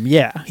with him,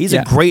 yeah. He's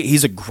a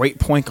great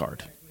point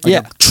guard.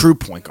 A true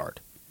point guard.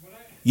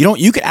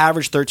 You could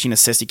average 13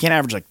 assists. You can't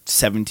average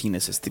 17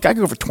 assists. The guy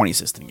could go for 20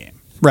 assists in a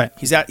game. Right.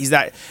 He's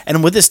that.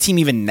 And with this team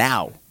even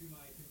now,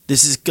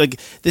 this is gonna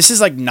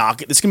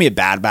be a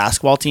bad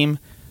basketball team,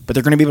 but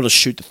they're gonna be able to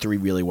shoot the three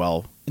really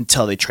well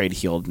until they trade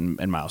Hield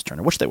and Miles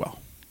Turner, which they will.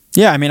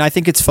 Yeah, I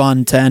think it's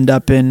fun to end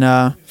up in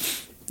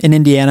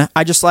Indiana.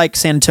 I just like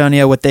San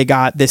Antonio, what they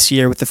got this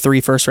year with the 3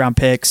 first-round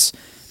picks.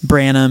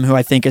 Branham, who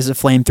I think is a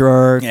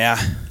flamethrower. Yeah.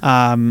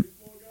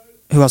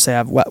 Who else they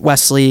have?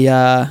 Wesley.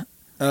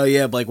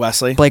 Blake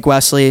Wesley. Blake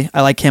Wesley.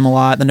 I like him a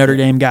lot, the Notre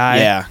Dame guy.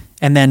 Yeah.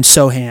 And then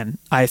Sohan,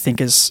 I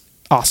think, is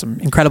awesome.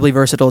 Incredibly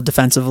versatile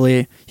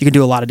defensively. You can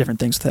do a lot of different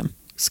things with him.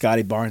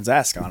 Scotty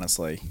Barnes-esque,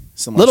 honestly.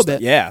 A little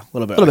bit. Yeah, a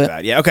little bit.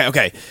 That. Yeah,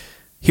 okay.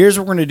 Here's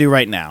what we're going to do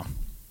right now.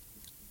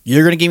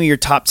 You're going to give me your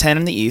top 10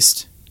 in the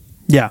East,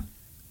 Yeah.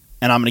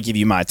 and I'm going to give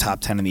you my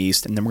top 10 in the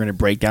East, and then we're going to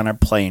break down our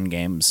play-in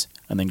games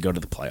and then go to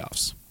the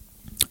playoffs.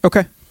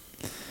 Okay.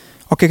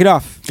 I'll kick it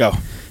off. Go.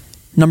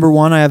 Number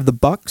 1, I have the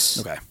Bucks.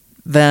 Okay.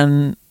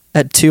 Then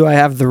at 2, I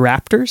have the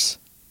Raptors.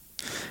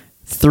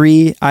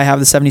 3, I have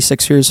the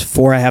 76ers.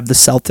 4, I have the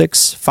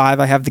Celtics. 5,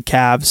 I have the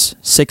Cavs.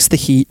 6, the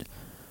Heat.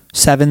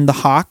 7, the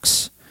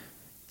Hawks.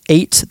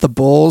 8, the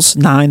Bulls.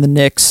 9, the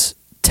Knicks.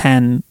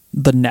 10,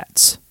 the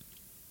Nets.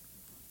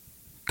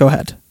 Go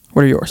ahead.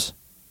 What are yours?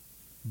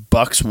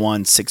 Bucks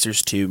 1,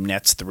 Sixers 2,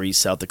 Nets 3,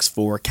 Celtics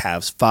 4,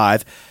 Cavs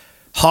 5,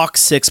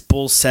 Hawks 6,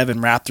 Bulls 7,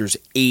 Raptors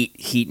 8,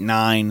 Heat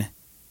 9,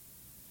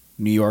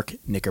 New York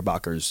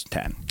Knickerbockers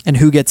 10. And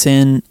who gets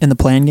in the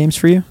play-in games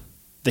for you?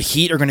 The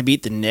Heat are going to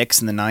beat the Knicks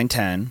in the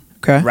 9-10.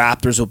 Okay.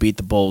 Raptors will beat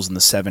the Bulls in the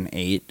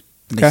 7-8.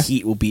 And the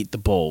Heat will beat the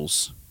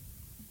Bulls.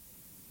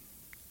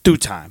 2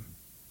 time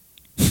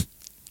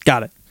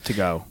Got it. to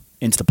go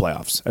into the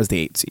playoffs as the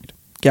 8 seed.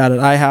 Got it.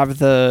 I have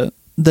the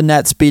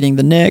Nets beating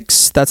the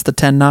Knicks. That's the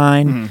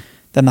 10-9. Mm-hmm.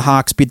 Then the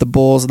Hawks beat the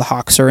Bulls. The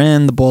Hawks are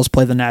in. The Bulls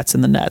play the Nets,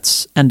 and the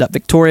Nets end up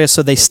victorious.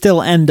 So they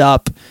still end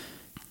up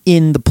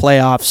in the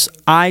playoffs.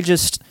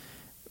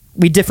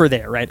 We differ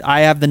there, right?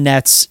 I have the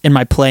Nets in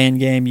my play-in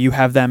game. You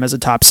have them as a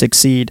top 6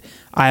 seed.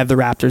 I have the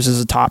Raptors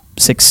as a top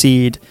 6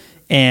 seed,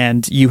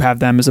 and you have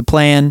them as a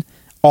play-in.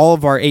 All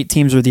of our 8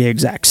 teams are the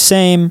exact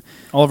same.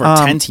 All of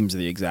our 10 teams are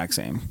the exact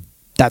same.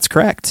 That's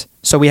correct.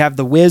 So we have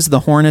the Wiz,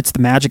 the Hornets, the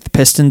Magic, the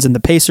Pistons, and the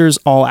Pacers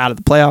all out of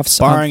the playoffs.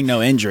 Barring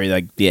no injury,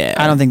 I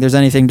don't think there's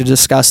anything to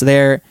discuss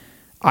there.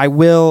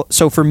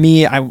 So for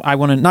me, I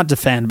want to not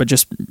defend, but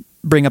just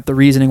bring up the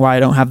reasoning why I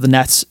don't have the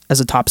Nets as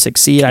a top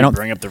 6 seed. I don't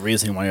bring up the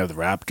reasoning why you have the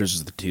Raptors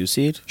as the 2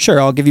 seed. Sure,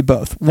 I'll give you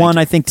both. One,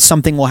 I think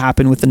something will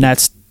happen with the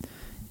Nets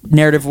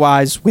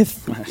narrative-wise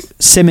with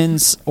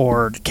Simmons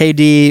or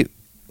KD.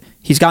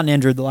 He's gotten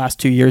injured the last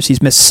 2 years.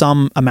 He's missed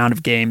some amount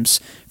of games.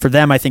 For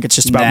them, I think it's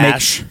just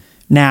about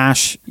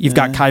Nash. You've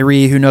got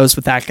Kyrie. Who knows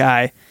with that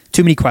guy?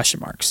 Too many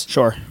question marks.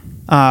 Sure.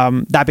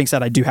 That being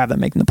said, I do have them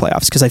making the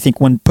playoffs because I think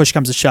when push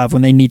comes to shove,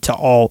 when they need to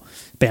all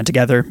band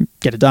together,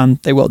 get it done,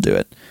 they will do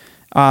it.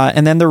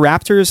 And then the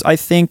Raptors, I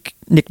think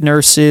Nick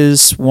Nurse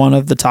is one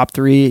of the top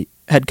 3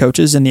 head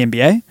coaches in the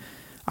NBA.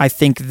 I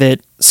think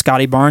that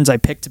Scotty Barnes, I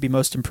picked to be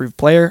most improved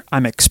player.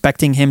 I'm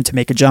expecting him to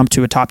make a jump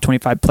to a top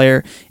 25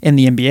 player in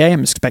the NBA.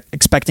 I'm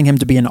expecting him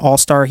to be an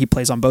all-star. He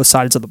plays on both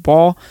sides of the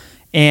ball.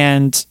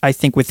 And I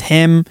think with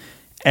him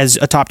as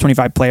a top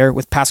 25 player,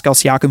 with Pascal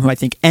Siakam, who I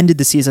think ended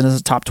the season as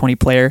a top 20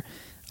 player,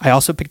 I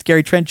also picked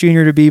Gary Trent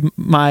Jr. to be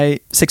my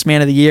 6th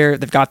man of the year.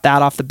 They've got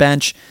that off the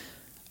bench.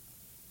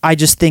 I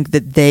just think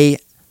that they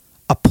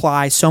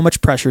apply so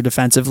much pressure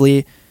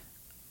defensively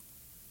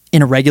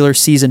in a regular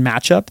season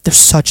matchup. They're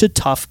such a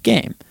tough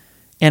game.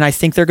 And I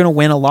think they're going to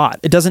win a lot.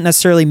 It doesn't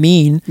necessarily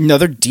mean... No,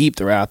 they're deep,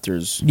 the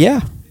Raptors.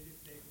 Yeah.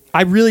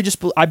 I really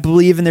just... I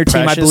believe in their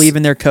team. I believe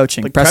in their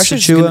coaching. Like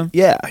Precious Achiuwa.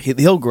 Yeah,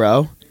 he'll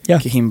grow. Yeah.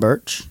 Kaheem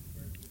Birch.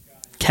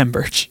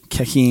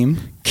 Kaheem.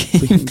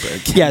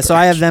 Yeah, so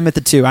I have them at the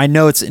 2. I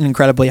know it's an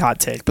incredibly hot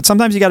take, but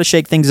sometimes you got to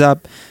shake things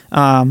up.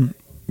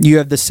 You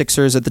have the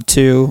Sixers at the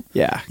 2.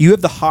 Yeah. You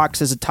have the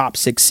Hawks as a top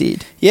 6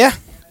 seed. Yeah,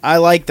 I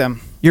like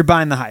them. You're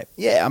buying the hype.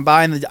 Yeah, I'm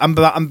buying the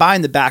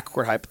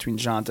backcourt hype between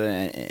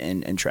Jonta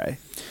and Trey.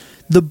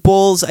 The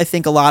Bulls, I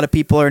think a lot of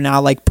people are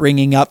now like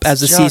bringing up as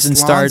the season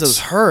starts. Lonzo's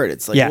hurt.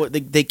 It's like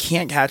they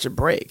can't catch a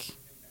break.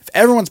 If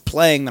everyone's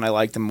playing, then I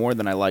like them more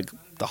than I like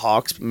the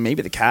Hawks,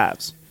 maybe the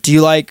Cavs. Do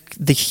you like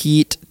the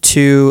Heat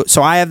to...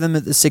 So I have them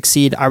at the 6th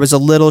seed. I was a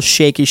little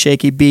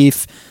shaky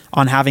beef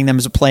on having them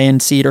as a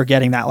play-in seed or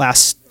getting that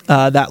last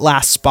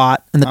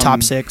spot in the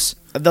top 6.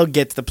 They'll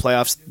get to the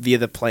playoffs via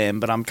the play-in,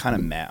 but I'm kind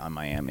of mad on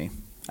Miami.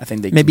 I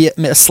think they maybe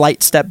a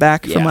slight step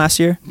back from last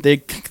year.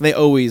 They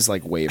always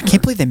like waver. I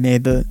can't believe they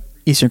made the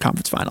Eastern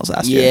Conference Finals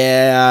last year.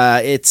 Yeah,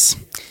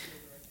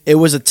 it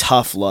was a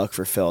tough look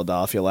for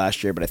Philadelphia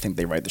last year, but I think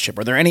they right the ship.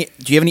 Do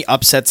you have any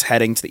upsets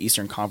heading to the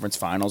Eastern Conference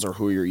Finals, or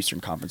who are your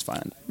Eastern Conference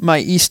Finals? My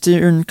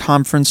Eastern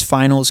Conference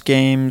Finals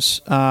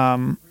games,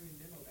 I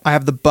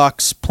have the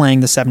Bucks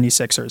playing the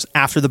 76ers.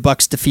 After the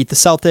Bucks defeat the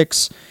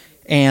Celtics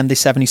and the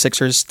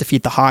 76ers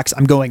defeat the Hawks,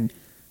 I'm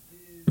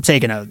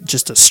taking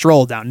just a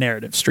stroll down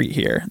narrative street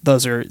here.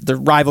 Those are the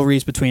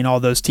rivalries between all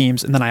those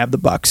teams, and then I have the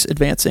Bucks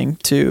advancing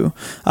to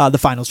the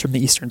finals from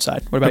the Eastern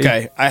side. What about you?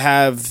 Okay, I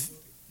have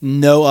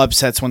no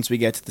upsets once we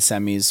get to the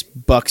semis.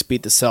 Bucks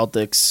beat the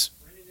Celtics,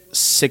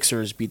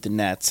 Sixers beat the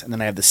Nets, and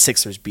then I have the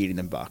Sixers beating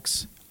the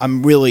Bucks.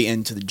 I'm really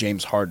into the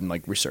James Harden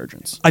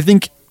resurgence. I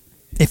think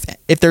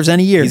if there's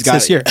any year, it's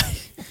this year.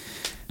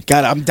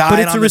 God, I'm dying. But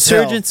it's a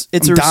resurgence.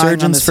 It's a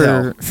resurgence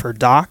for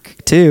Doc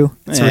too.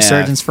 It's a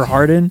resurgence for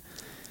Harden.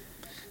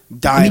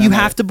 You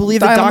have to believe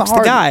that Doc's the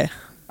guy.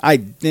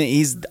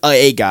 He's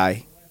a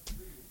guy.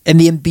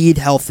 And the Embiid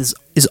health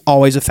is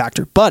always a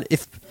factor. But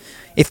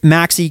if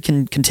Maxey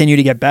can continue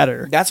to get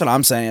better, that's what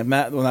I'm saying.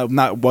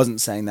 I wasn't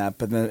saying that,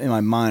 but in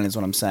my mind is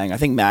what I'm saying. I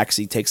think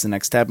Maxey takes the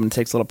next step and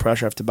takes a little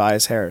pressure off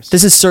Tobias Harris.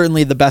 This is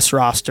certainly the best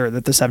roster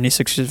that the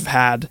 76ers have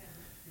had,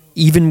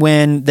 even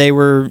when they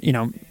were,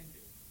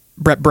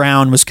 Brett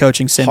Brown was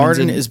coaching Simmons.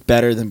 Harden is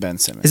better than Ben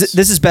Simmons.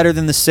 This is better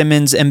than the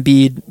Simmons,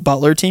 Embiid,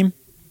 Butler team?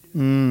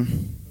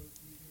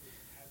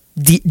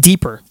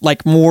 Deeper,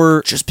 like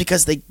more. Just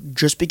because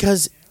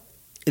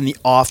in the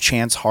off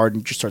chance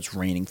Harden just starts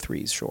raining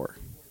threes, sure.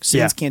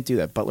 Simmons can't do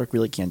that. Butler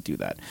really can't do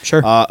that.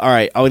 Sure. All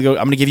right, I'm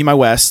going to give you my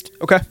West.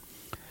 Okay.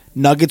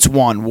 Nuggets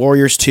 1,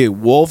 Warriors 2,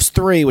 Wolves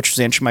 3, which was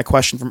answering my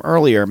question from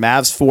earlier.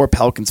 Mavs 4,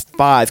 Pelicans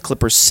 5,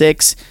 Clippers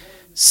 6,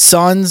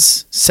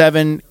 Suns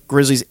 7,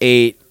 Grizzlies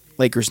 8,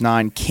 Lakers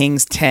 9,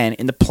 Kings 10.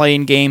 In the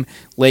play-in game,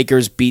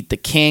 Lakers beat the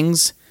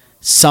Kings,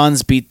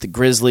 Suns beat the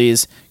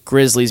Grizzlies,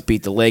 Grizzlies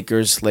beat the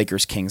Lakers,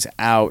 Kings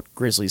out,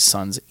 Grizzlies,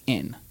 Suns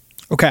in.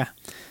 Okay.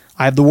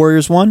 I have the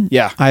Warriors 1.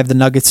 Yeah. I have the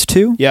Nuggets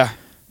 2. Yeah.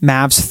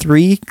 Mavs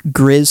 3,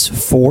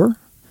 Grizz 4,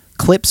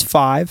 Clips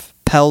 5,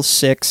 Pels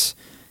 6,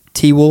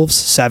 T-Wolves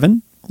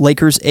 7,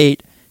 Lakers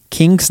 8,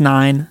 Kings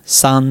 9,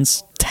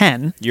 Suns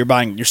 10.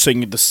 You're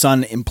saying the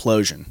Sun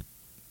implosion.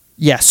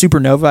 Yeah,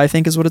 Supernova, I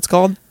think is what it's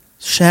called.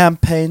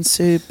 Champagne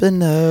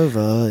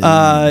supernova in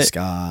the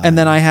sky. And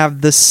then I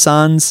have the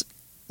Suns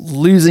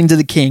losing to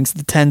the Kings,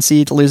 the 10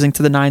 seed, losing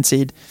to the 9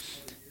 seed.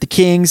 The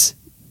Kings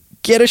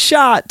get a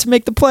shot to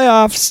make the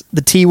playoffs.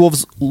 The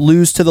T-Wolves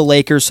lose to the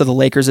Lakers, so the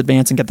Lakers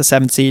advance and get the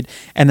 7th seed.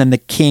 And then the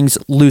Kings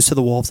lose to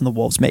the Wolves, and the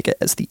Wolves make it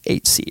as the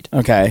 8th seed.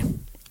 Okay.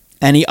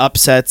 Any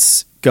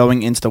upsets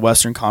going into the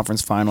Western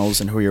Conference Finals,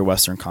 and who are your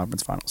Western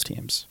Conference Finals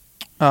teams?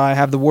 I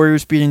have the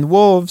Warriors beating the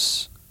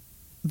Wolves.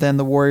 Then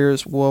the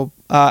Warriors will...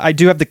 I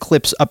do have the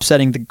Clips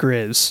upsetting the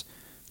Grizz.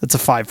 That's a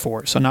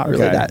 5-4, so not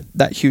really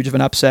that huge of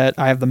an upset.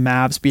 I have the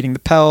Mavs beating the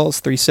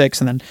Pels, 3-6,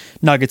 and then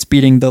Nuggets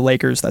beating the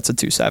Lakers. That's a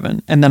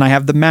 2-7. And then I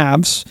have the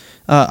Mavs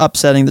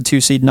upsetting the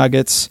 2-seed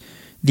Nuggets,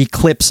 the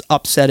Clips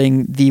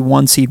upsetting the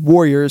 1-seed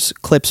Warriors,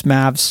 Clips,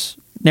 Mavs,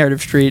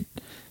 Narrative Street,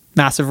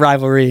 massive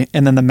rivalry,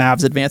 and then the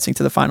Mavs advancing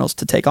to the finals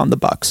to take on the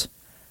Bucks.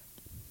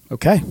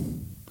 Okay.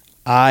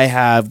 I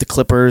have the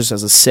Clippers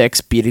as a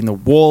 6, beating the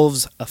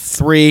Wolves, a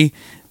 3.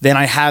 Then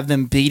I have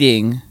them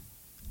beating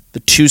the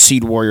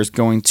 2-seed Warriors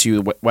going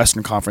to the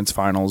Western Conference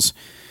Finals,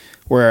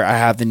 where I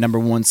have the number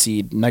 1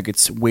 seed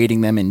Nuggets waiting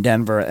them in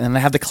Denver, and then I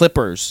have the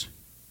Clippers.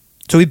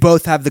 So we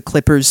both have the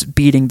Clippers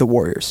beating the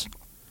Warriors.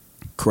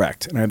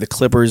 Correct. And I have the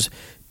Clippers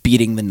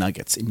beating the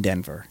Nuggets in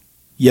Denver.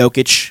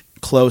 Jokic,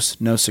 close,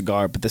 no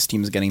cigar, but this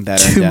team is getting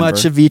better in Too Denver.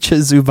 much Ivica,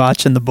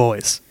 Zubac, and the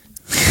boys.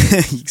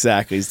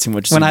 Exactly. It's too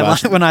much When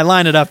Zubac. I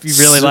line it up, you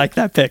really like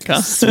that pick,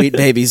 huh? Sweet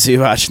baby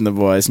Zubac and the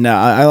boys. No,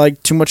 I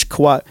like too much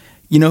Kawhi.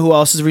 You know who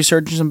else is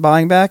resurging and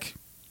buying back?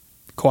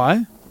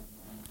 Kawhi?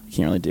 You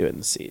can't really do it in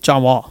the seat.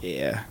 John Wall.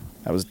 Yeah,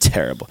 that was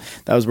terrible.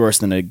 That was worse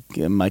than a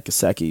Mike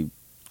Gesicki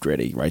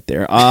gritty right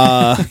there.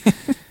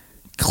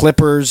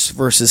 Clippers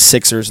versus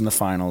Sixers in the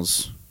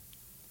finals.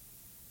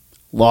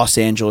 Los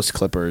Angeles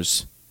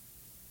Clippers.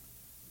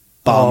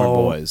 Bomber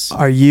boys.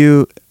 Are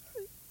you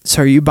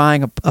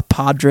buying a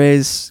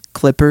Padres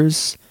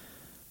Clippers,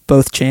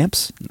 both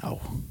champs?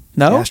 No.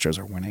 No? The Astros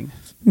are winning.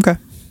 Okay.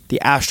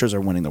 The Astros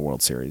are winning the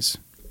World Series.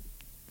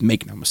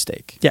 Make no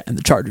mistake. Yeah, and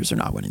the Chargers are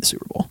not winning the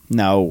Super Bowl.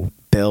 No.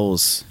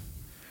 Bills.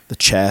 The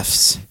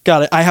Chiefs.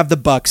 Got it. I have the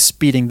Bucks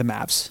beating the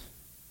Mavs.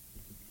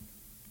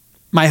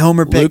 My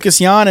homer pick. Lucas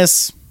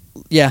Giannis.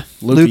 Yeah.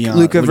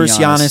 Luka versus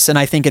Giannis. And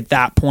I think at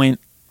that point,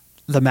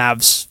 the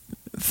Mavs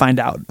find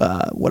out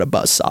what a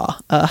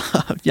buzzsaw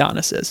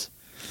Giannis is.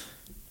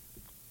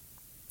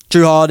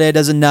 Drew Holiday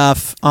does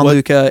enough on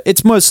Luka.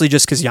 It's mostly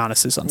just because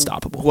Giannis is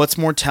unstoppable. What's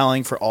more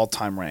telling for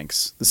all-time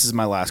ranks? This is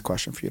my last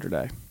question for you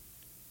today.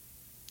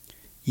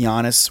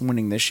 Giannis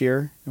winning this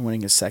year and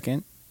winning his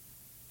second.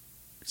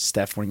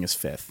 Steph winning his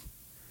fifth.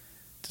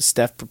 Does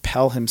Steph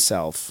propel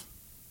himself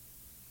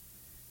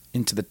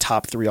into the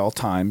top 3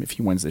 all-time if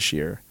he wins this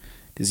year?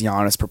 Does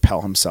Giannis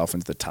propel himself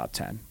into the top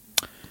 10?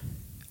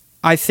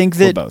 I think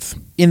that both.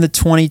 In the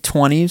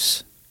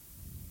 2020s,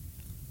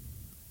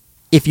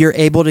 if you're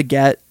able to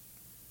get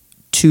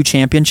 2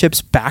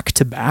 championships back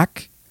to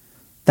back,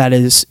 that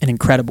is an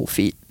incredible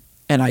feat.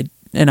 And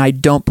I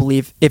don't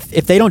believe if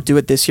they don't do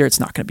it this year, it's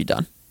not going to be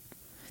done.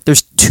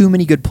 There's too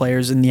many good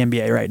players in the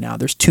NBA right now.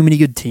 There's too many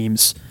good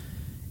teams.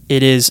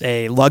 It is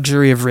a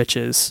luxury of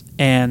riches.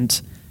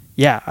 And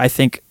yeah, I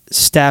think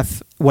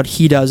Steph, what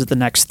he does at the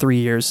next 3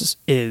 years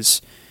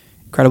is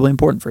incredibly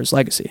important for his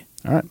legacy.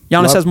 All right.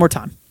 Giannis has more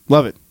time.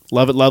 Love it.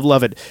 Love it,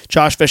 love it.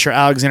 Josh Fisher,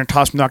 Alexander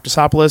Tosman, Dr.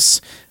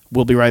 Sopoulos.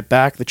 We'll be right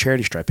back. The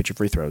charity stripe. Hit your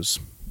free throws.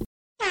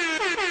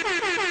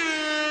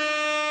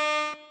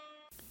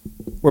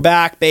 We're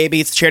back, baby.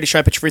 It's the charity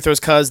stripe. Hit your free throws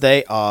because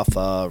they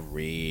offer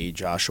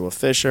Joshua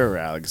Fisher or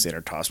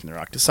Alexander Tosman,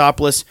 Dr.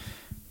 Sopoulos.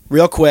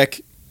 Real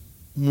quick,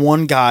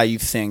 one guy you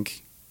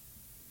think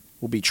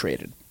will be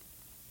traded.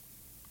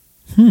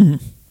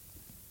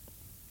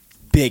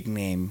 Big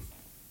name.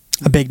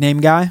 A big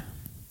name guy?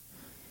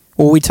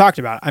 Well, we talked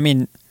about it. I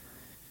mean,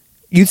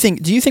 do you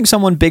think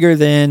someone bigger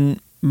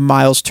than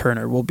Miles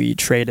Turner will be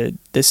traded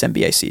this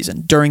NBA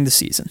season, during the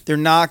season? They're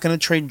not going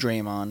to trade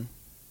Draymond.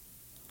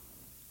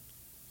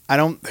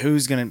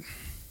 Who's going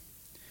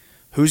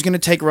to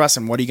take Russ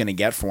and what are you going to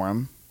get for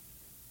him?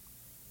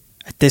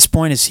 At this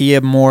point, is he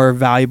a more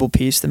valuable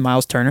piece than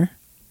Miles Turner?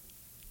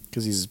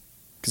 Because his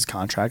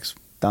contract's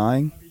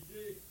dying.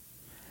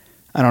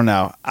 I don't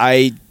know.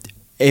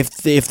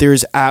 If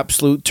there's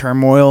absolute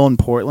turmoil in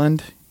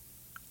Portland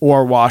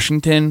or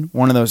Washington,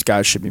 one of those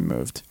guys should be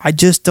moved. I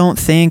just don't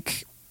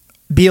think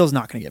Beal's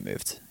not going to get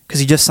moved because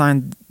he just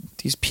signed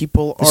These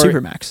people the are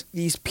Supermax.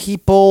 These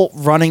people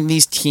running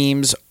these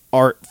teams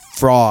are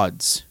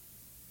frauds.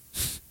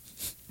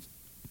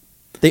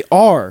 They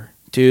are,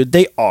 dude.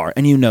 They are,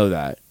 and you know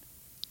that.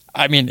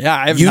 I mean, yeah,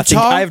 I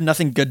Utah? have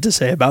nothing good to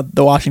say about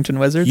the Washington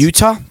Wizards.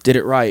 Utah did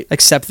it right.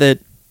 Except that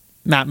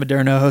Matt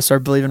Moderno hosts our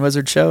Believe in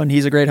Wizards show, and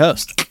he's a great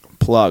host.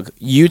 Plug.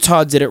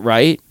 Utah did it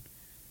right.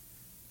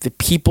 The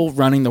people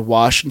running the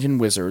Washington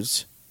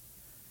Wizards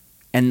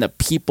and the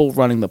people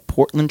running the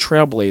Portland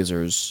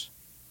Trailblazers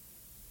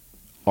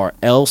are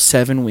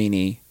L7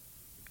 weenie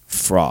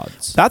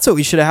frauds. That's what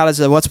we should have had as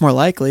a what's more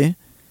likely.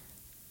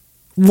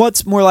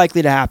 What's more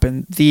likely to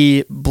happen?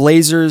 The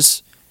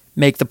Blazers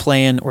make the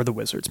play-in or the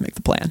Wizards make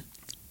the play-in?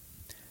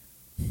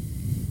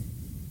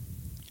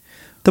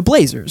 The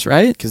Blazers,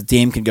 right? Because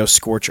Dame can go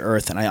scorch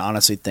earth, and I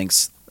honestly think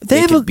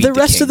They have could beat the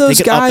rest Kings. of those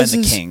They could guys.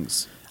 upend the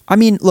Kings. I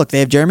mean, look, they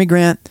have Jeremy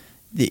Grant.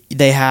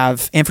 They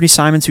have Anthony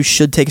Simons, who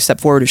should take a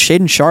step forward.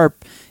 Shaden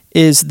Sharp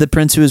is the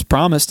prince who is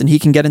promised, and he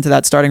can get into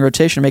that starting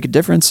rotation and make a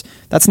difference.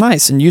 That's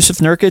nice. And Yusuf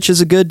Nurkic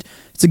is a good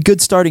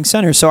starting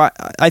center. So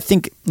I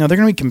think No, they're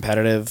going to be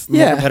competitive. More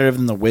Yeah. competitive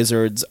than the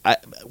Wizards.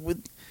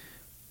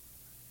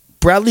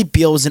 Bradley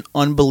Beal is an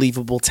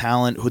unbelievable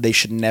talent who they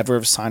should never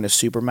have signed a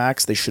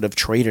Supermax. They should have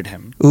traded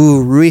him.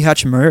 Rui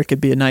Hachimura could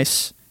be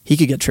he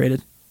could get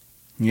traded.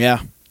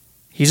 Yeah.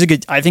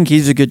 I think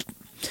he's a good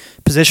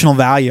positional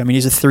value. I mean,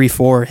 he's a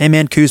 3-4. Him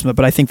and Kuzma,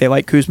 but I think they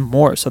like Kuzma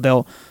more, so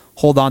they'll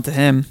hold on to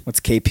him. What's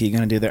KP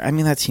going to do there? I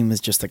mean, that team is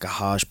just like a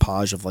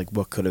hodgepodge of like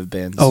what could have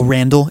been. Oh,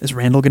 Randall. Is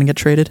Randall going to get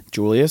traded?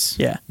 Julius?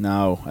 Yeah.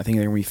 No, I think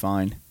they're going to be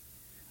fine.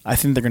 I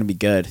think they're going to be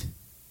good.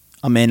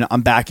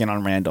 I'm back in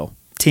on Randall.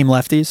 Team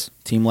lefties.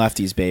 Team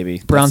lefties,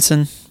 baby.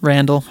 Brunson,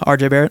 Randall,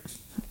 RJ Barrett.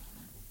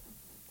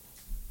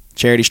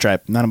 Charity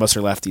stripe. None of us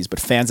are lefties, but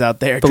fans out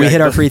there. But we drag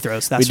hit our both- free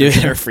throws. That's we do for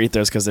hit sure. our free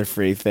throws because they're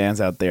free.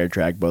 Fans out there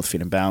drag both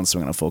feet in bounds,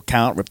 swing on a full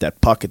count, rip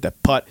that puck, hit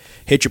that putt,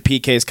 hit your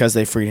PKs because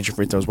they're free, hit your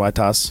free throws. Why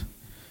toss?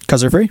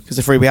 Because they're free. Because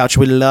they're free. We out.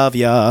 We love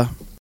ya.